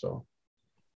there. So.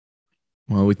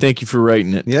 Well, we thank you for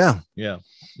writing it. Yeah. Yeah.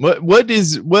 What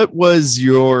was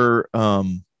your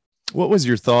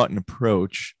thought and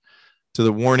approach to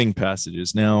the warning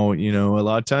passages? Now, a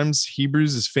lot of times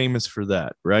Hebrews is famous for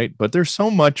that, right? But there's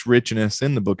so much richness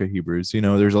in the book of Hebrews.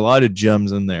 There's a lot of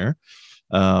gems in there.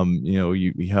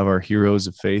 We have our heroes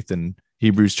of faith in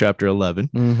Hebrews chapter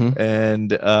 11.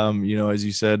 And, as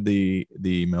you said,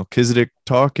 the Melchizedek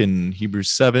talk in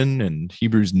Hebrews 7 and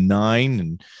Hebrews 9,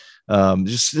 and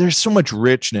just there's so much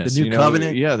richness. The new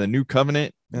covenant. Yeah, the new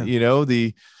covenant. Yeah.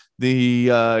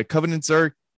 The covenants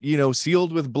are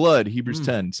sealed with blood, Hebrews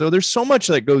 10. So there's so much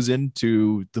that goes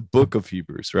into the book of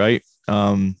Hebrews, right?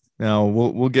 Now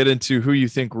we'll get into who you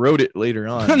think wrote it later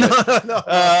on.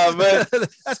 But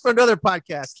that's for another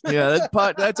podcast. Yeah,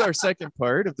 that's our second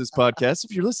part of this podcast.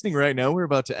 If you're listening right now, we're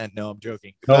about to end. No, I'm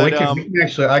joking. No, we can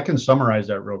actually, I can summarize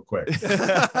that real quick.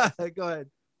 Go ahead.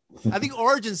 I think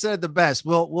Origin said it the best.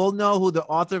 We'll know who the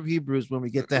author of Hebrews when we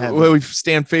get to heaven. Well, we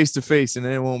stand face to face, and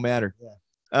then it won't matter. Yeah.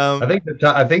 I think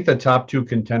the top two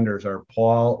contenders are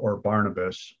Paul or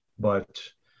Barnabas, but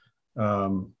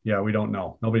we don't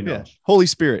know. Nobody knows. Yeah. Holy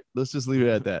Spirit. Let's just leave it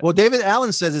at that. Well, David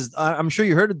Allen says I'm sure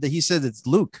you heard it. That he said it's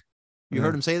Luke. You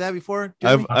heard him say that before?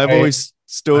 I've always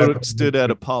stood at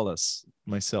Apollos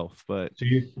myself, but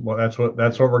well, that's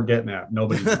what we're getting at.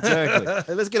 Nobody knows.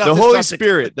 Exactly. Let's get off the this Holy subject.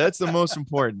 Spirit. That's the most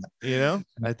important. I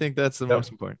think that's the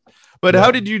most important. But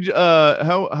how did you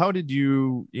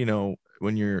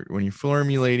when you're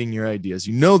formulating your ideas,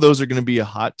 those are going to be a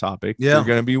hot topic. Yeah. They're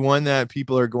going to be one that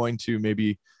people are going to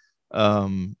maybe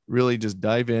really just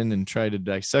dive in and try to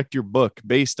dissect your book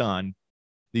based on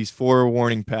these 4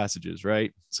 warning passages,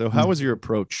 right? So how was your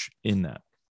approach in that?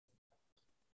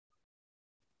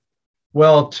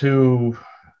 Well, to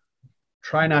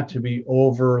try not to be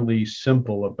overly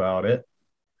simple about it,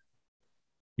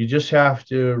 you just have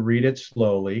to read it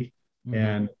slowly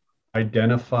and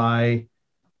identify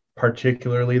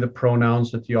particularly the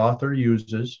pronouns that the author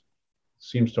uses.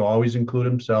 Seems to always include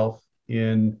himself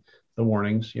in the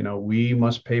warnings. We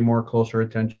must pay more closer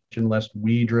attention lest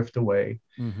we drift away.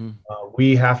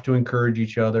 We have to encourage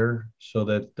each other so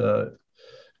that,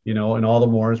 and all the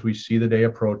more as we see the day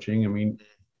approaching. I mean,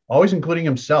 always including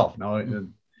himself. Now,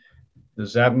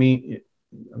 does that mean,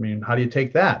 how do you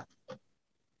take that?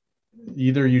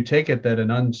 Either you take it that an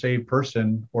unsaved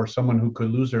person or someone who could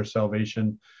lose their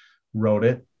salvation wrote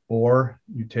it, or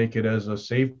you take it as a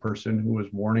saved person who was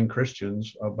warning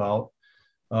Christians about,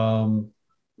 the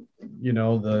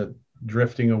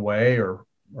drifting away or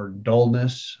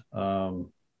dullness,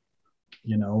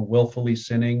 willfully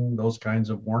sinning, those kinds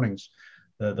of warnings.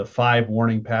 The 5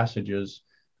 warning passages,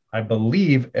 I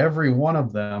believe every one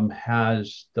of them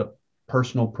has the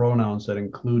personal pronouns that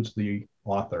includes the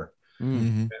author.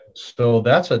 So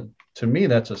to me,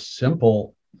 that's a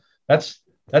simple, that's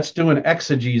doing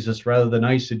exegesis rather than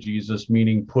eisegesis,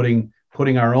 meaning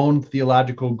putting our own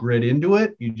theological grid into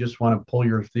it. You just want to pull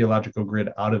your theological grid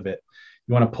out of it.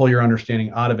 You want to pull your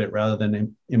understanding out of it rather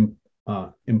than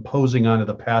imposing onto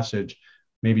the passage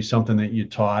maybe something that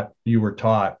you were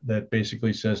taught that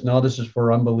basically says, no, this is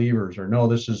for unbelievers, or no,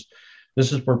 this is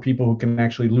for people who can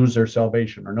actually lose their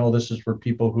salvation, or no, this is for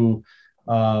people who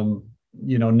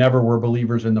never were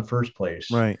believers in the first place.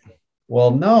 Right.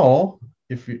 Well, no,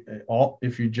 if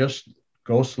you just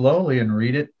go slowly and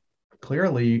read it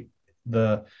clearly,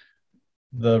 the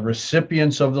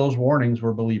recipients of those warnings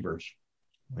were believers.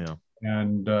 Yeah.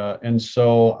 And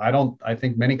so I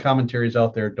think many commentaries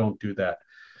out there don't do that.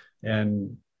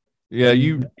 And yeah,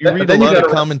 you read a lot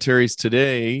of commentaries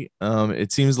today.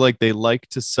 It seems like they like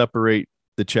to separate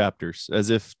the chapters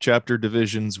as if chapter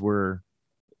divisions were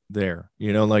there.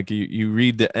 Like you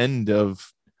read the end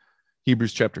of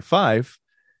Hebrews chapter 5,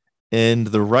 and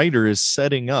the writer is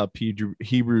setting up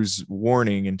Hebrews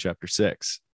warning in chapter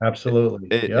 6.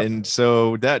 Absolutely. Yep. And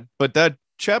so that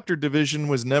chapter division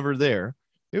was never there.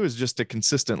 It was just a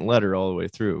consistent letter all the way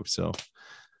through. So,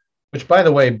 which, by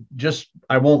the way,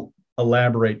 I won't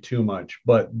elaborate too much,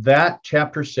 but that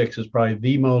chapter 6 is probably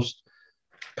the most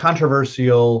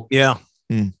controversial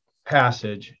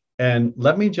passage. And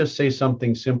let me just say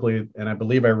something simply, and I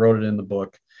believe I wrote it in the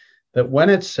book, that when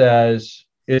it says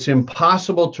it's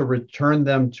impossible to return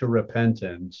them to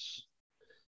repentance,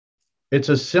 it's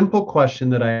a simple question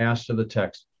that I asked of the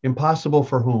text. Impossible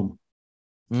for whom?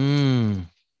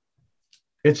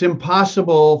 It's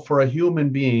impossible for a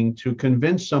human being to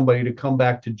convince somebody to come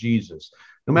back to Jesus.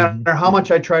 No matter how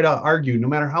much I try to argue, no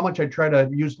matter how much I try to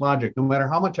use logic, no matter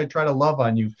how much I try to love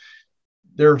on you,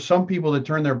 there are some people that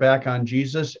turn their back on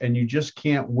Jesus and you just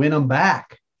can't win them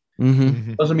back.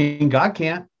 Doesn't mean God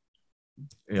can't.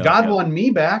 God won me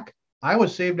back. I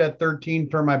was saved at 13,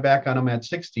 turned my back on him at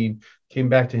 16, came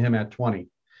back to him at 20.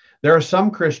 There are some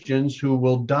Christians who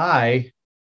will die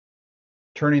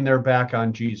turning their back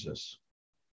on Jesus.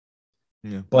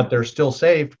 But they're still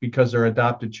saved because they're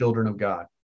adopted children of God.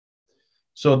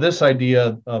 So this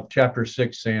idea of chapter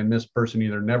 6 saying this person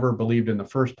either never believed in the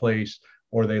first place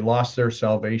or they lost their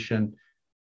salvation,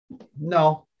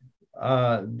 no,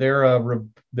 they're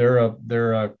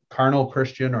a carnal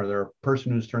Christian, or they're a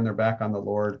person who's turned their back on the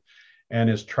Lord. And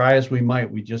as try as we might,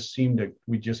 we just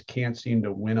can't seem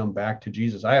to win them back to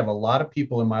Jesus. I have a lot of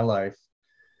people in my life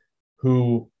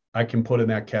who I can put in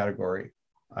that category.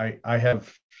 I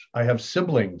have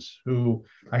siblings who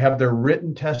I have their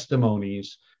written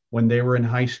testimonies when they were in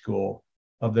high school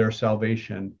of their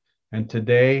salvation. And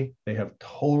today they have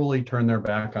totally turned their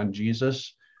back on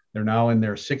Jesus. They're now in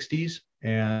their 60s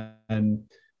and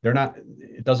they're not,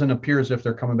 it doesn't appear as if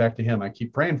they're coming back to him. I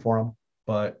keep praying for them,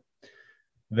 but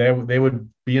they would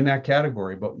be in that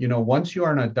category. But, once you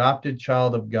are an adopted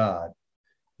child of God,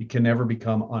 you can never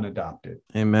become unadopted.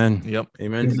 Amen. Yep.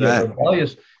 Amen.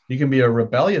 You can be a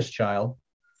rebellious child.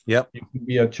 Yep. You can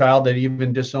be a child that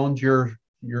even disowns your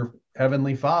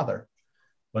heavenly Father,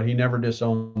 but he never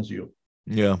disowns you.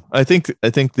 Yeah. I think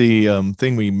the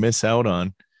thing we miss out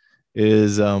on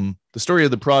is the story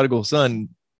of the prodigal son.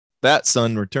 That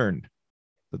son returned,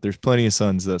 but there's plenty of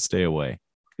sons that stay away,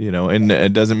 and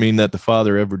it doesn't mean that the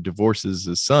father ever divorces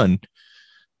his son.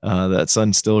 that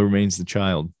son still remains the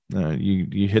child.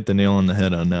 You hit the nail on the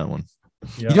head on that one.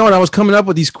 Yeah. You know what? I was coming up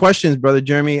with these questions, brother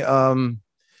Jeremy. I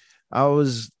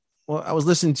was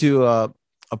listening to a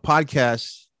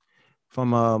podcast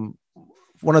from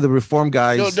one of the Reform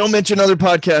guys. Don't mention other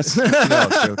podcasts.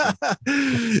 No,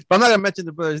 I'm not gonna mention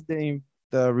the brother's name,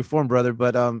 the Reform brother,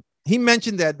 but he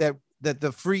mentioned that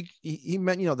the free he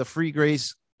meant the free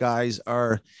grace guys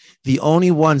are the only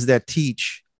ones that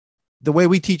teach the way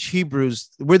we teach Hebrews.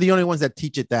 We're the only ones that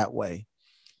teach it that way.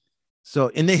 So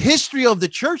in the history of the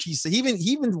church, he said, he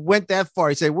even went that far.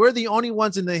 He said, we're the only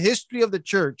ones in the history of the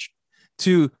church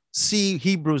to see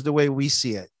Hebrews the way we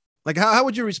see it. Like, how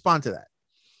would you respond to that?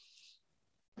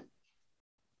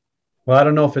 Well, I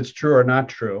don't know if it's true or not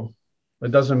true.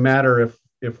 It doesn't matter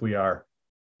if we are.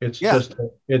 It's just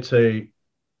it's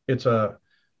a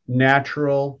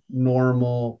natural,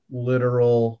 normal,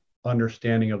 literal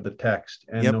understanding of the text.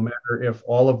 And no matter if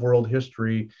all of world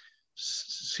history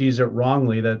sees it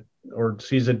wrongly or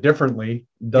sees it differently,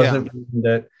 doesn't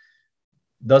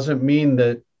mean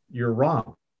that you're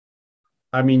wrong.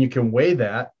 I mean, you can weigh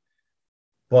that,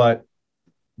 but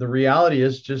the reality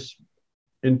is just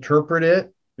interpret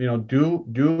it,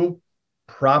 do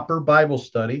proper Bible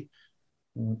study,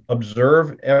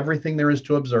 observe everything there is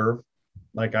to observe.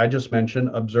 Like I just mentioned,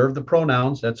 observe the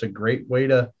pronouns. That's a great way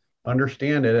to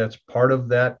understand it. That's part of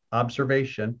that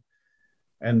observation.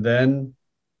 And then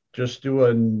just do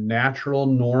a natural,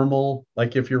 normal,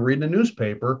 like if you're reading a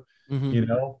newspaper,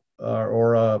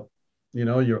 or a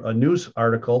news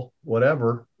article,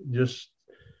 whatever, just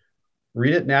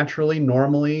read it naturally,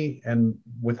 normally, and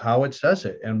with how it says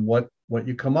it. And what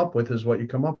you come up with is what you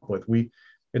come up with.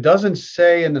 It doesn't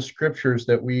say in the scriptures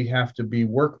that we have to be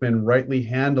workmen rightly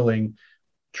handling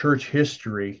church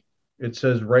history. It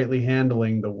says rightly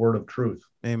handling the word of truth.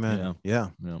 Amen. Yeah.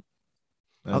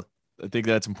 I think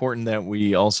that's important that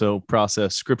we also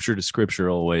process scripture to scripture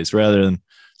always rather than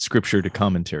scripture to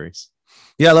commentaries.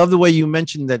 Yeah. I love the way you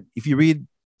mentioned that if you read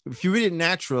it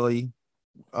naturally,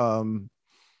 how'd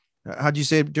you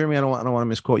say it, Jeremy? I don't want to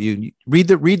misquote you. Read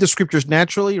the scriptures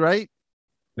naturally, right?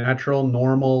 Natural,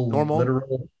 normal,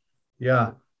 literal.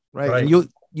 Yeah. Right. And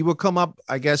you will come up,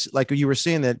 I guess, like you were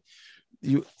saying, that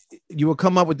you will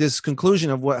come up with this conclusion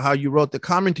of how you wrote the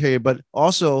commentary, but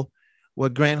also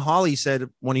what Grant Hawley said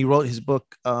when he wrote his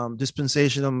book,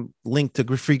 Dispensational Linked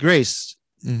to Free Grace.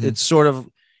 Mm-hmm. It's sort of,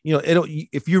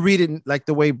 if you read it like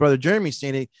the way Brother Jeremy's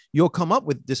saying it, you'll come up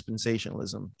with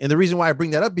dispensationalism. And the reason why I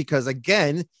bring that up, because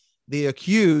again, they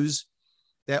accuse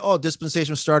that,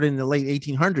 dispensation started in the late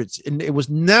 1800s, and it was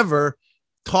never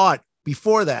taught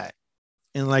before that.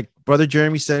 And like Brother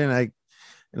Jeremy said,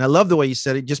 and I love the way you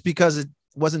said it, just because it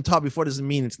wasn't taught before doesn't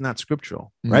mean it's not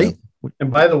scriptural, right?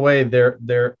 And by the way,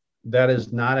 that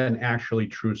is not an actually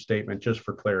true statement, just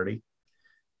for clarity.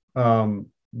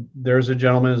 There's a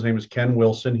gentleman, his name is Ken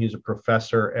Wilson. He's a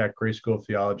professor at Grace School of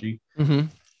Theology. Mm-hmm.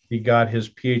 He got his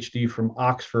PhD from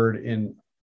Oxford in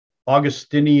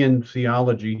Augustinian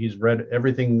theology. He's read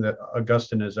everything that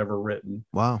Augustine has ever written.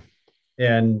 Wow.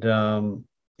 And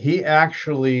he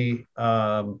actually,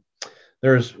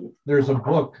 there's a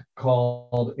book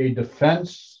called A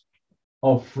Defense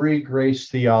of Free Grace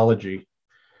Theology.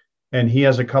 And he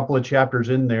has a couple of chapters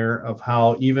in there of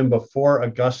how even before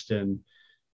Augustine,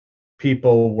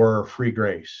 people were free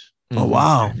grace. Oh,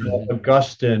 wow. And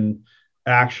Augustine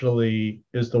actually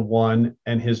is the one,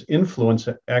 and his influence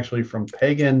actually from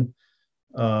pagan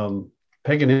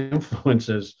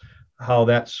influences, how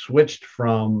that switched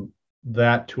from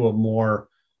that to a more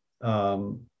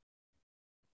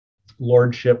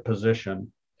lordship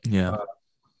position. Yeah.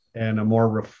 And a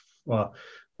more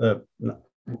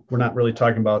we're not really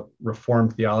talking about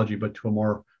Reformed theology, but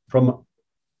to from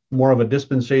more of a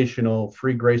dispensational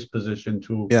free grace position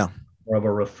to more of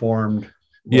a Reformed.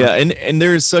 Yeah. And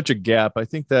there's such a gap. I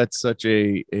think that's such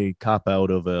a cop out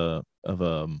of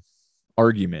a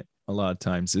argument a lot of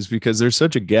times, is because there's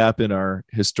such a gap in our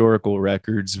historical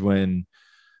records when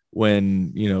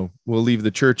we'll leave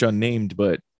the church unnamed,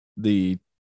 but the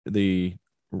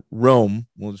Rome,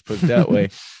 we'll just put it that way,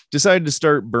 decided to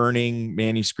start burning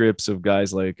manuscripts of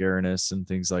guys like Irenaeus and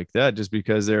things like that, just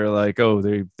because they're like,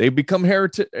 they become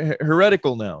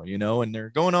heretical now, and they're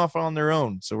going off on their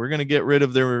own. So we're going to get rid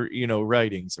of their,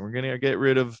 writings, and we're going to get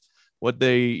rid of what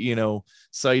they,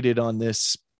 cited on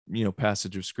this,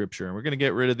 passage of scripture. And we're going to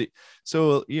get rid of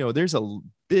so there's a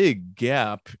big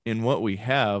gap in what we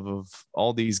have of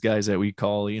all these guys that we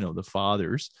call, the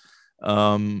fathers.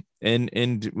 And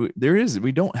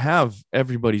we don't have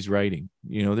everybody's writing,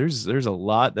 there's a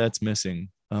lot that's missing,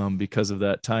 because of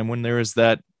that time when there is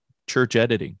that church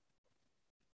editing.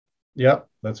 Yep.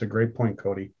 That's a great point,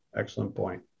 Cody. Excellent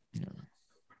point. Yeah.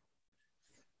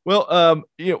 Well,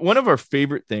 one of our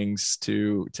favorite things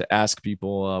to ask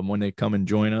people when they come and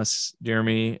join us,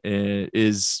 Jeremy,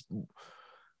 is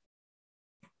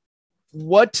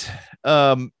what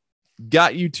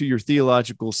got you to your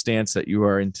theological stance that you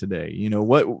are in today.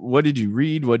 What did you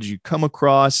read? What did you come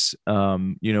across?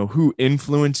 Who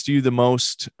influenced you the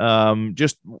most?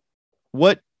 Just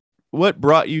what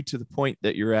brought you to the point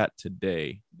that you're at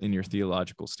today in your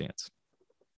theological stance?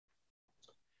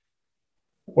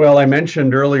 Well, I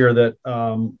mentioned earlier that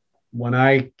when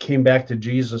I came back to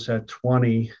Jesus at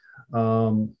 20,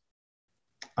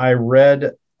 I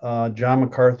read John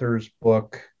MacArthur's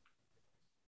book.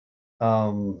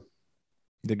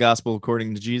 The Gospel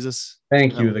According to Jesus.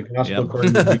 Thank you. The Gospel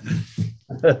According to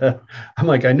Jesus. I'm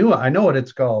like, I know what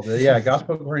it's called. Yeah,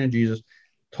 Gospel According to Jesus.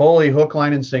 Totally hook,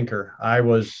 line, and sinker. I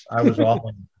was all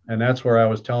in. And that's where I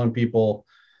was telling people,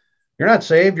 you're not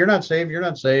saved, you're not saved, you're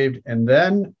not saved. And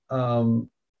then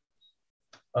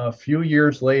a few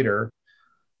years later,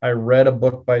 I read a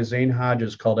book by Zane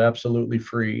Hodges called Absolutely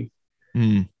Free.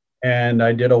 And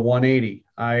I did a 180.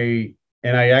 I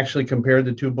actually compared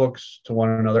the two books to one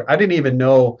another. I didn't even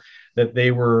know that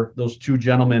those two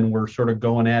gentlemen were sort of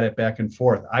going at it back and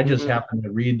forth. I just happened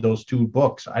to read those two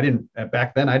books.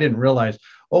 Back then I didn't realize,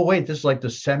 oh wait, this is like the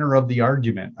center of the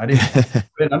argument. I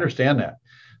didn't understand that.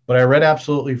 But I read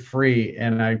Absolutely Free,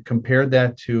 and I compared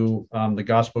that to The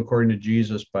Gospel According to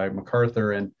Jesus by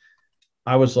MacArthur, and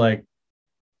I was like,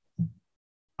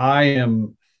 I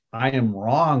am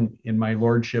wrong in my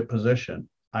lordship position.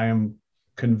 I am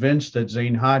convinced that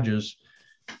Zane Hodges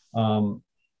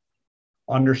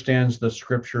understands the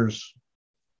scriptures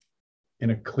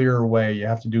in a clearer way. You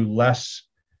have to do less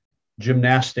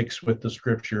gymnastics with the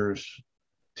scriptures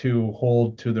to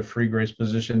hold to the free grace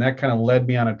position. That kind of led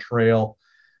me on a trail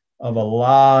of a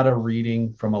lot of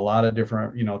reading from a lot of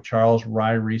different, Charles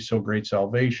Ryrie, So Great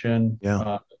Salvation.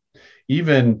 Yeah.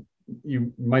 Even,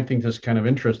 you might think this is kind of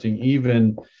interesting,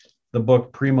 even the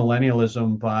book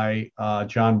Premillennialism by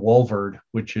John Walvoord,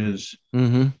 which is,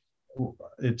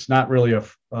 it's not really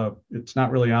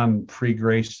on free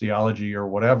grace theology or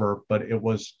whatever, but it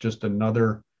was just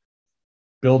another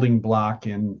building block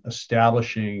in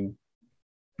establishing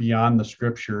beyond the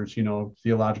scriptures,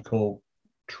 theological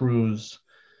truths.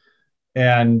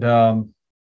 And then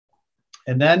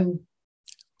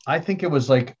I think it was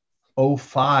like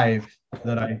 2005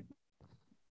 that I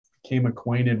became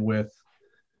acquainted with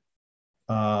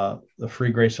the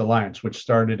Free Grace Alliance, which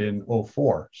started in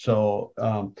 2004. So,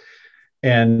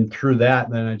 and through that,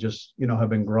 then I just, have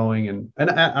been growing. And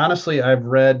honestly, I've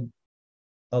read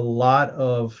a lot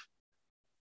of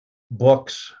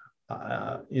books,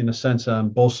 in a sense, on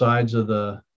both sides of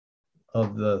the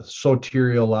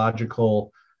soteriological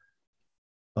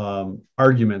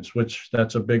arguments, which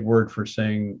that's a big word for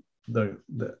saying the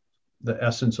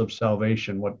essence of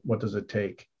salvation. What does it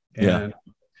take?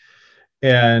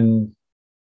 And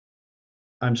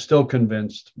I'm still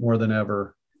convinced more than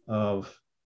ever of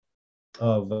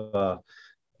the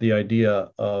idea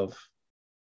of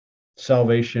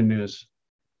salvation is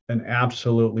an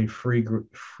absolutely free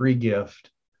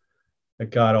gift that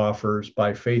God offers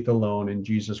by faith alone in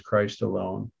Jesus Christ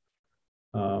alone.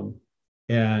 And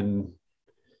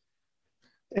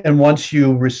once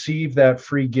you receive that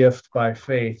free gift by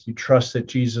faith, you trust that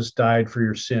Jesus died for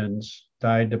your sins,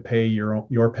 died to pay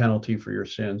your penalty for your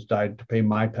sins, died to pay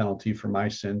my penalty for my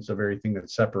sins, the very thing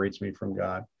that separates me from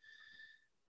God.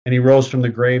 And he rose from the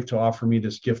grave to offer me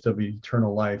this gift of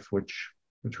eternal life, which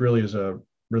really is a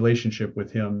relationship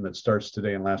with him that starts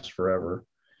today and lasts forever.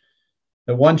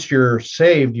 That once you're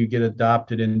saved, you get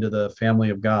adopted into the family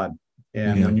of God.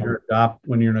 And when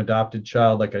you're an adopted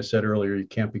child, like I said earlier, you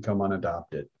can't become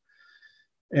unadopted.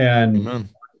 And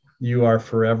you are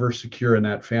forever secure in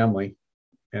that family.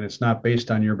 And it's not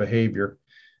based on your behavior.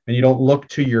 And you don't look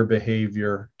to your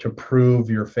behavior to prove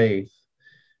your faith.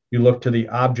 You look to the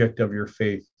object of your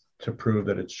faith to prove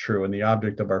that it's true. And the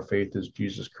object of our faith is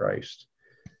Jesus Christ.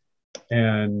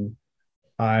 And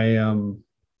we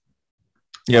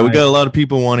got a lot of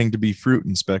people wanting to be fruit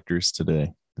inspectors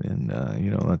today. And,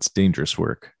 that's dangerous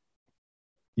work.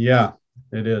 Yeah,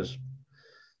 it is.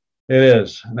 It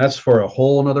is. And that's for a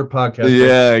whole nother podcast.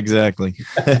 Yeah, exactly.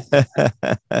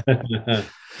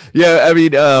 Yeah. I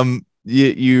mean,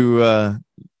 you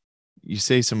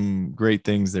say some great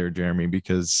things there, Jeremy,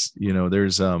 because,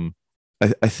 there's, I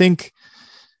think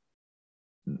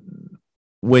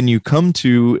when you come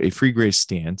to a free grace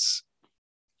stance,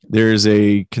 there's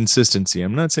a consistency.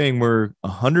 I'm not saying we're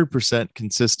 100%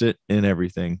 consistent in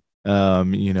everything.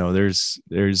 There's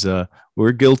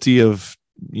we're guilty of,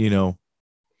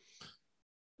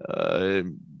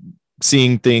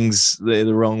 seeing things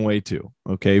the wrong way too.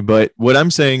 Okay. But what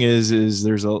I'm saying is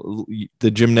there's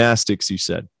the gymnastics you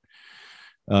said,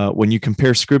 when you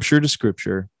compare scripture to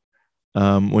scripture,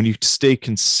 when you stay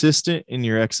consistent in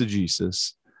your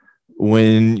exegesis,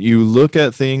 when you look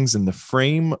at things in the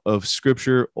frame of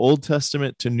scripture, Old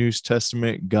Testament to New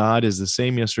Testament, God is the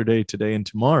same yesterday, today, and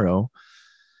tomorrow.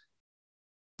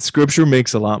 Scripture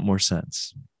makes a lot more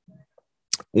sense.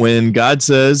 When God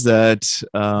says that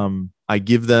I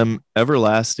give them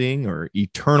everlasting or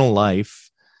eternal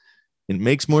life, it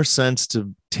makes more sense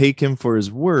to take him for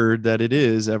his word that it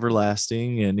is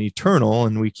everlasting and eternal,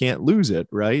 and we can't lose it,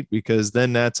 right? Because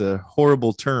then that's a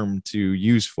horrible term to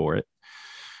use for it.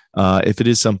 If it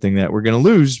is something that we're going to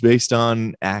lose based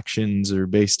on actions or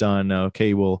based on,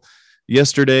 okay, well,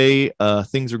 yesterday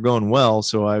things are going well,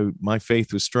 so my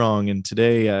faith was strong, and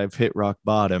today I've hit rock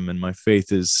bottom and my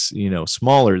faith is,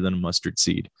 smaller than a mustard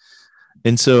seed.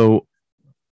 And so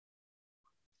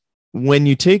when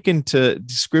you take into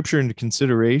scripture into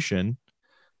consideration,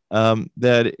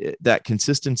 that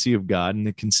consistency of God and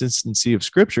the consistency of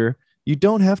scripture, you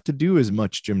don't have to do as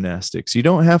much gymnastics. You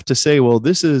don't have to say, well,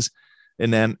 this is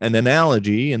an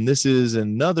analogy and this is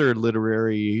another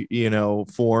literary,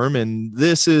 form, and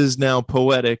this is now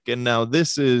poetic, and now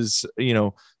this is,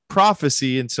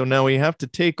 prophecy. And so now we have to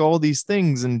take all these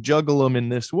things and juggle them in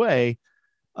this way.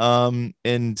 When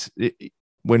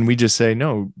we just say,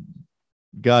 no,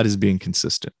 God is being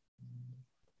consistent,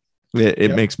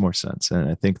 it makes more sense. And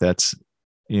I think that's,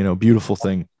 beautiful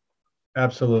thing.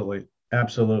 Absolutely.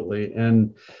 Absolutely.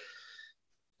 And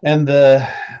the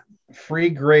free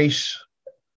grace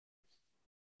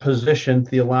position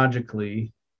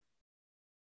theologically,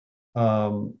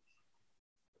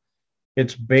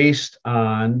 it's based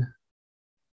on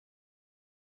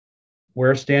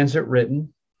where stands it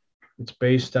written. It's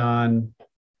based on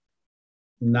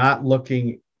not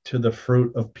looking to the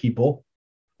fruit of people.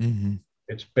 Mm-hmm.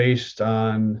 It's based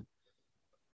on,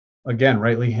 again,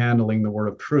 rightly handling the word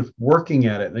of truth, working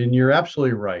at it. And you're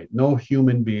absolutely right. No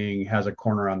human being has a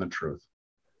corner on the truth.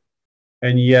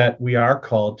 And yet we are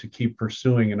called to keep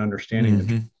pursuing and understanding the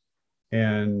truth.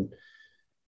 And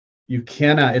you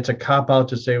cannot, it's a cop out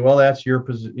to say, well, that's your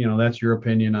position, that's your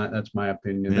opinion. That's my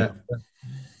opinion. Yeah.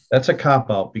 That's a cop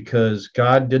out, because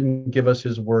God didn't give us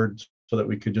his words so that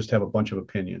we could just have a bunch of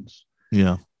opinions.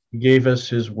 Yeah. He gave us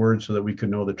his word so that we could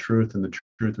know the truth, and the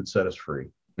truth would set us free.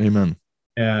 Amen.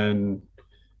 And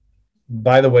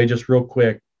by the way, just real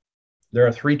quick, there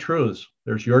are three truths.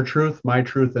 There's your truth, my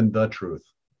truth, and the truth.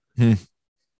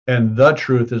 And the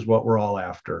truth is what we're all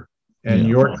after. And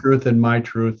your truth and my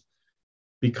truth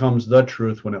becomes the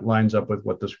truth when it lines up with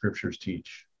what the scriptures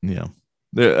teach. Yeah.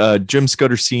 Jim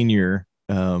Scudder Sr.,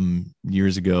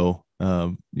 years ago,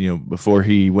 before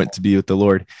he went to be with the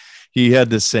Lord, he had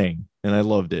this saying, and I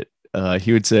loved it.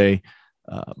 He would say,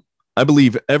 I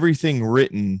believe everything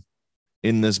written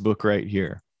in this book right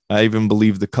here. I even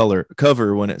believe the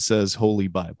cover when it says Holy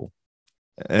Bible.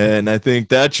 And I think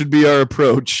that should be our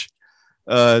approach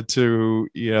to,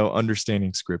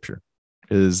 understanding scripture,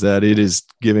 is that it is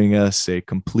giving us a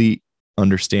complete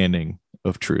understanding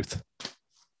of truth.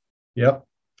 Yep.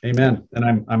 Amen.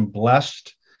 And I'm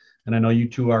blessed. And I know you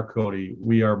too are, Cody.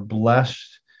 We are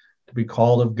blessed to be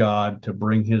called of God to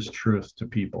bring his truth to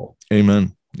people.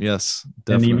 Amen. Yes,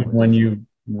 definitely. And even when you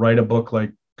write a book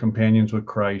like Companions with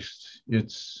Christ,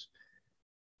 it's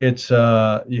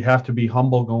you have to be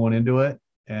humble going into it,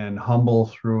 and humble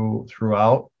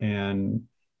throughout. And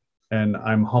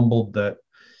I'm humbled that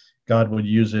God would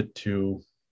use it to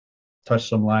touch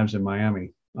some lives in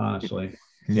Miami, honestly.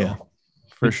 Yeah,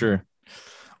 for sure.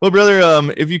 Well,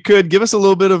 brother, if you could give us a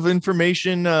little bit of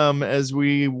information as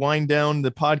we wind down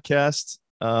the podcast,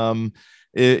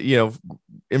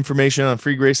 information on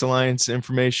Free Grace Alliance,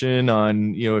 information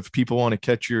on, if people want to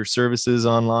catch your services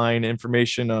online,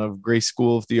 information of Grace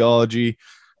School of Theology,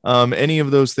 any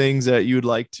of those things that you would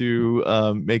like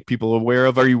to make people aware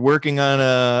of. Are you working on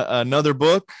another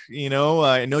book?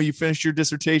 I know you finished your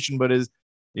dissertation, but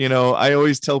I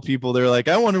always tell people, they're like,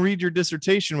 I want to read your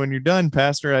dissertation when you're done,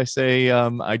 Pastor. I say,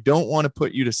 I don't want to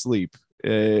put you to sleep.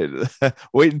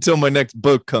 Wait until my next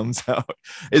book comes out.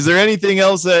 Is there anything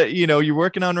else that, you're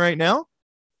working on right now?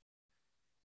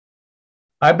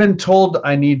 I've been told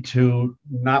I need to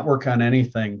not work on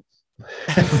anything.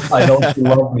 I don't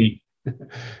love me.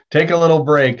 Take a little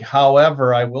break.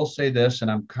 However, I will say this, and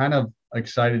I'm kind of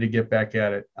excited to get back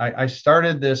at it. I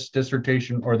started this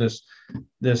dissertation, or this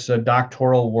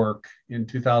doctoral work, in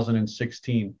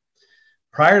 2016.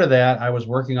 Prior to that, I was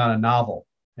working on a novel,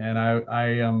 and I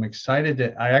am excited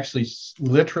that I actually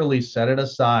literally set it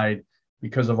aside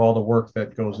because of all the work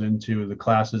that goes into the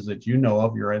classes that you know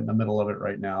of. You're right in the middle of it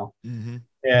right now. Mm-hmm.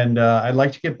 And I'd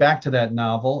like to get back to that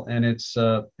novel. And it's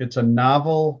a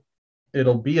novel.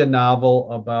 It'll be a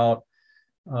novel about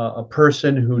a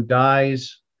person who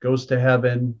dies, goes to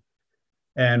heaven,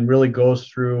 and really goes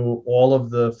through all of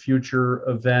the future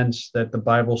events that the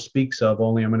Bible speaks of.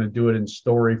 Only I'm going to do it in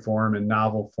story form and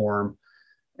novel form,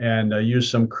 and use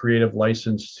some creative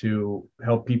license to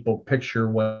help people picture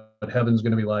what heaven's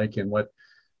going to be like and what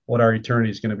our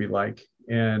eternity is going to be like.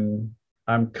 And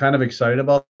I'm kind of excited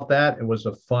about that. It was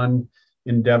a fun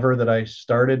endeavor that I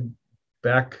started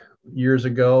back years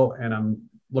ago, and I'm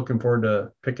looking forward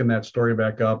to picking that story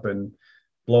back up and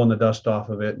blowing the dust off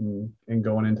of it and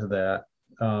going into that.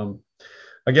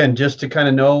 Again, just to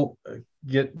kind of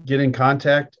get in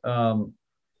contact.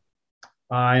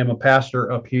 I am a pastor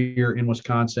up here in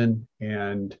Wisconsin,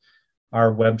 and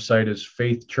our website is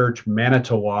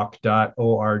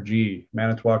faithchurchmanitowoc.org.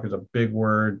 Manitowoc is a big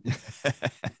word.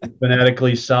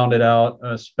 Phonetically sound it out,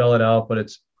 spell it out, but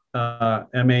it's Manitowoc,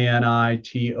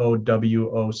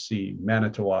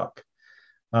 Manitowoc.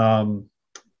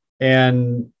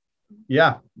 And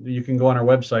yeah, you can go on our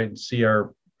website and see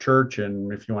our church.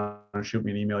 And if you want to shoot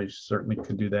me an email, you certainly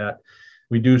can do that.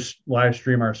 We do live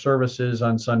stream our services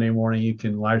on Sunday morning. You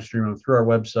can live stream them through our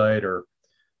website or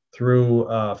through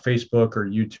Facebook or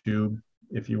YouTube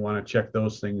if you want to check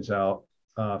those things out.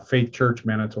 Faith Church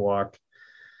Manitowoc.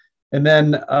 And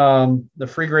then the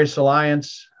Free Grace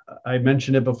Alliance, I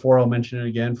mentioned it before, I'll mention it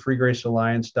again,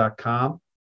 freegracealliance.com.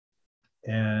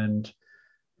 And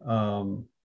I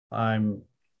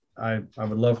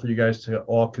would love for you guys to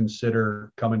all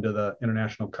consider coming to the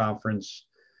international conference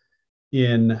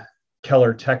in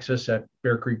Keller, Texas at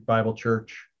Bear Creek Bible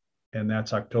Church. And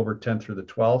that's October 10th through the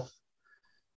 12th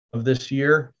of this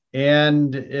year.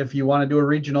 And if you want to do a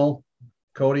regional,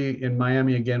 Cody, in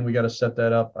Miami again, we got to set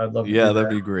that up. I'd love to do that.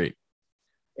 That'd be great.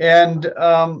 And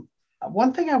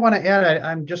one thing I want to add,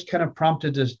 I'm just kind of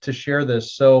prompted to share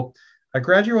this. So I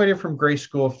graduated from Grace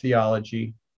School of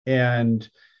Theology, and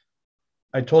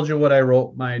I told you what I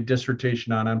wrote my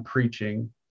dissertation on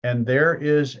preaching. And there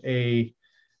is a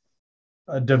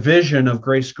division of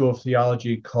Grace School of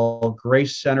Theology called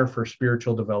Grace Center for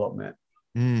Spiritual Development.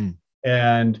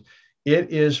 And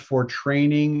it is for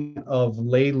training of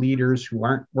lay leaders who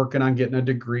aren't working on getting a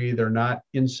degree. They're not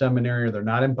in seminary, or they're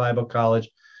not in Bible college,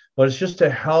 but it's just to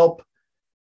help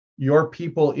your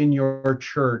people in your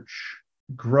church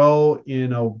grow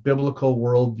in a biblical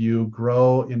worldview,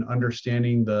 grow in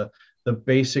understanding the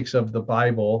basics of the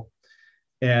Bible.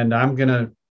 And I'm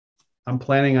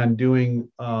planning on doing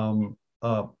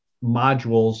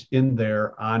modules in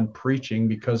there on preaching,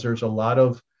 because there's a lot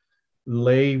of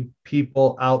lay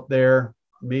people out there,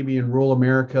 maybe in rural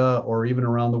America or even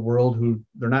around the world, who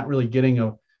they're not really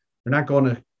they're not going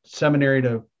to seminary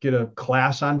to get a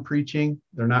class on preaching.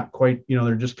 They're not quite,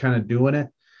 they're just kind of doing it.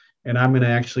 And I'm going to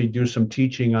actually do some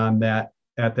teaching on that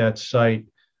at that site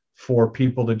for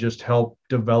people to just help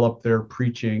develop their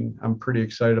preaching. I'm pretty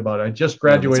excited about it. I just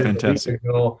graduated a week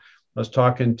ago. I was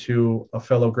talking to a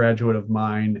fellow graduate of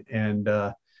mine, and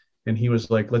he was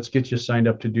like, let's get you signed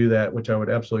up to do that, which I would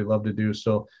absolutely love to do.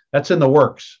 So that's in the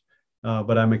works.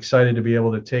 But I'm excited to be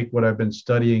able to take what I've been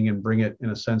studying and bring it, in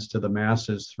a sense, to the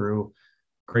masses through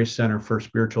Grace Center for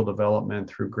Spiritual Development,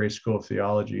 through Grace School of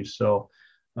Theology. So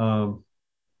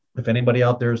if anybody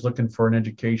out there is looking for an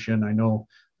education, I know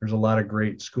there's a lot of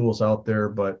great schools out there,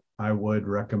 but I would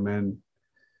recommend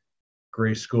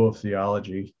Grace School of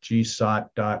Theology,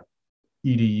 gsot.edu.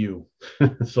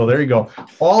 So there you go.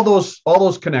 All those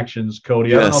connections, Cody.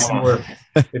 Yes. I don't know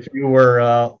if you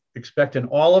were expecting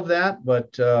all of that,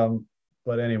 but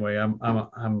anyway,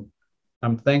 I'm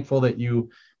thankful that you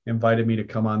invited me to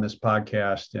come on this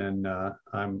podcast, and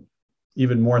I'm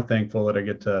even more thankful that I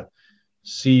get to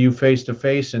see you face to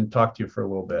face and talk to you for a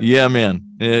little bit. Yeah, man.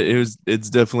 It's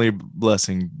definitely a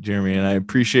blessing, Jeremy, and I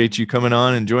appreciate you coming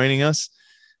on and joining us.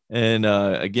 And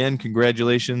again,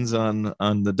 congratulations on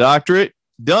the doctorate.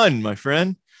 Done, my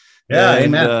friend. Yeah,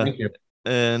 and, amen. Thank you.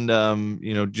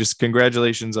 And just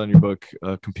congratulations on your book,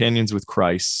 Companions with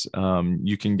Christ.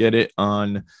 You can get it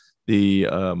on the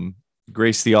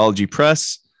Grace Theology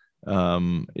Press,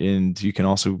 and you can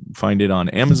also find it on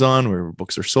Amazon, where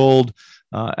books are sold.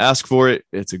 Ask for it.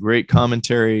 It's a great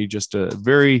commentary, just a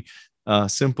very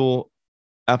simple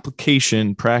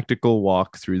application, practical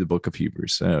walk through the book of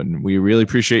Hebrews. And we really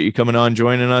appreciate you coming on,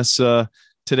 joining us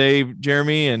today,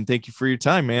 Jeremy, and thank you for your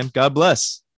time, man. God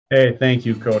bless. Hey, thank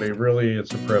you, Cody. Really,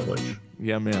 it's a privilege.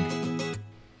 Yeah, man.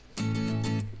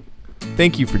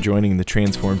 Thank you for joining the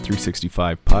Transform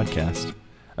 365 podcast.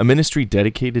 a ministry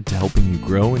dedicated to helping you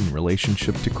grow in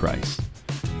relationship to Christ.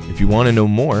 If you want to know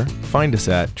more, find us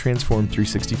at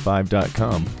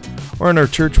transform365.com or on our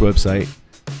church website,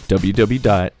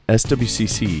 www.swcc.org,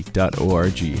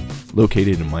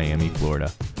 located in Miami,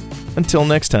 Florida. Until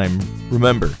next time,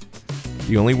 remember,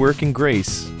 the only work in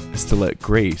grace is to let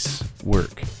grace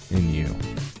work in you.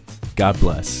 God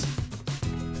bless.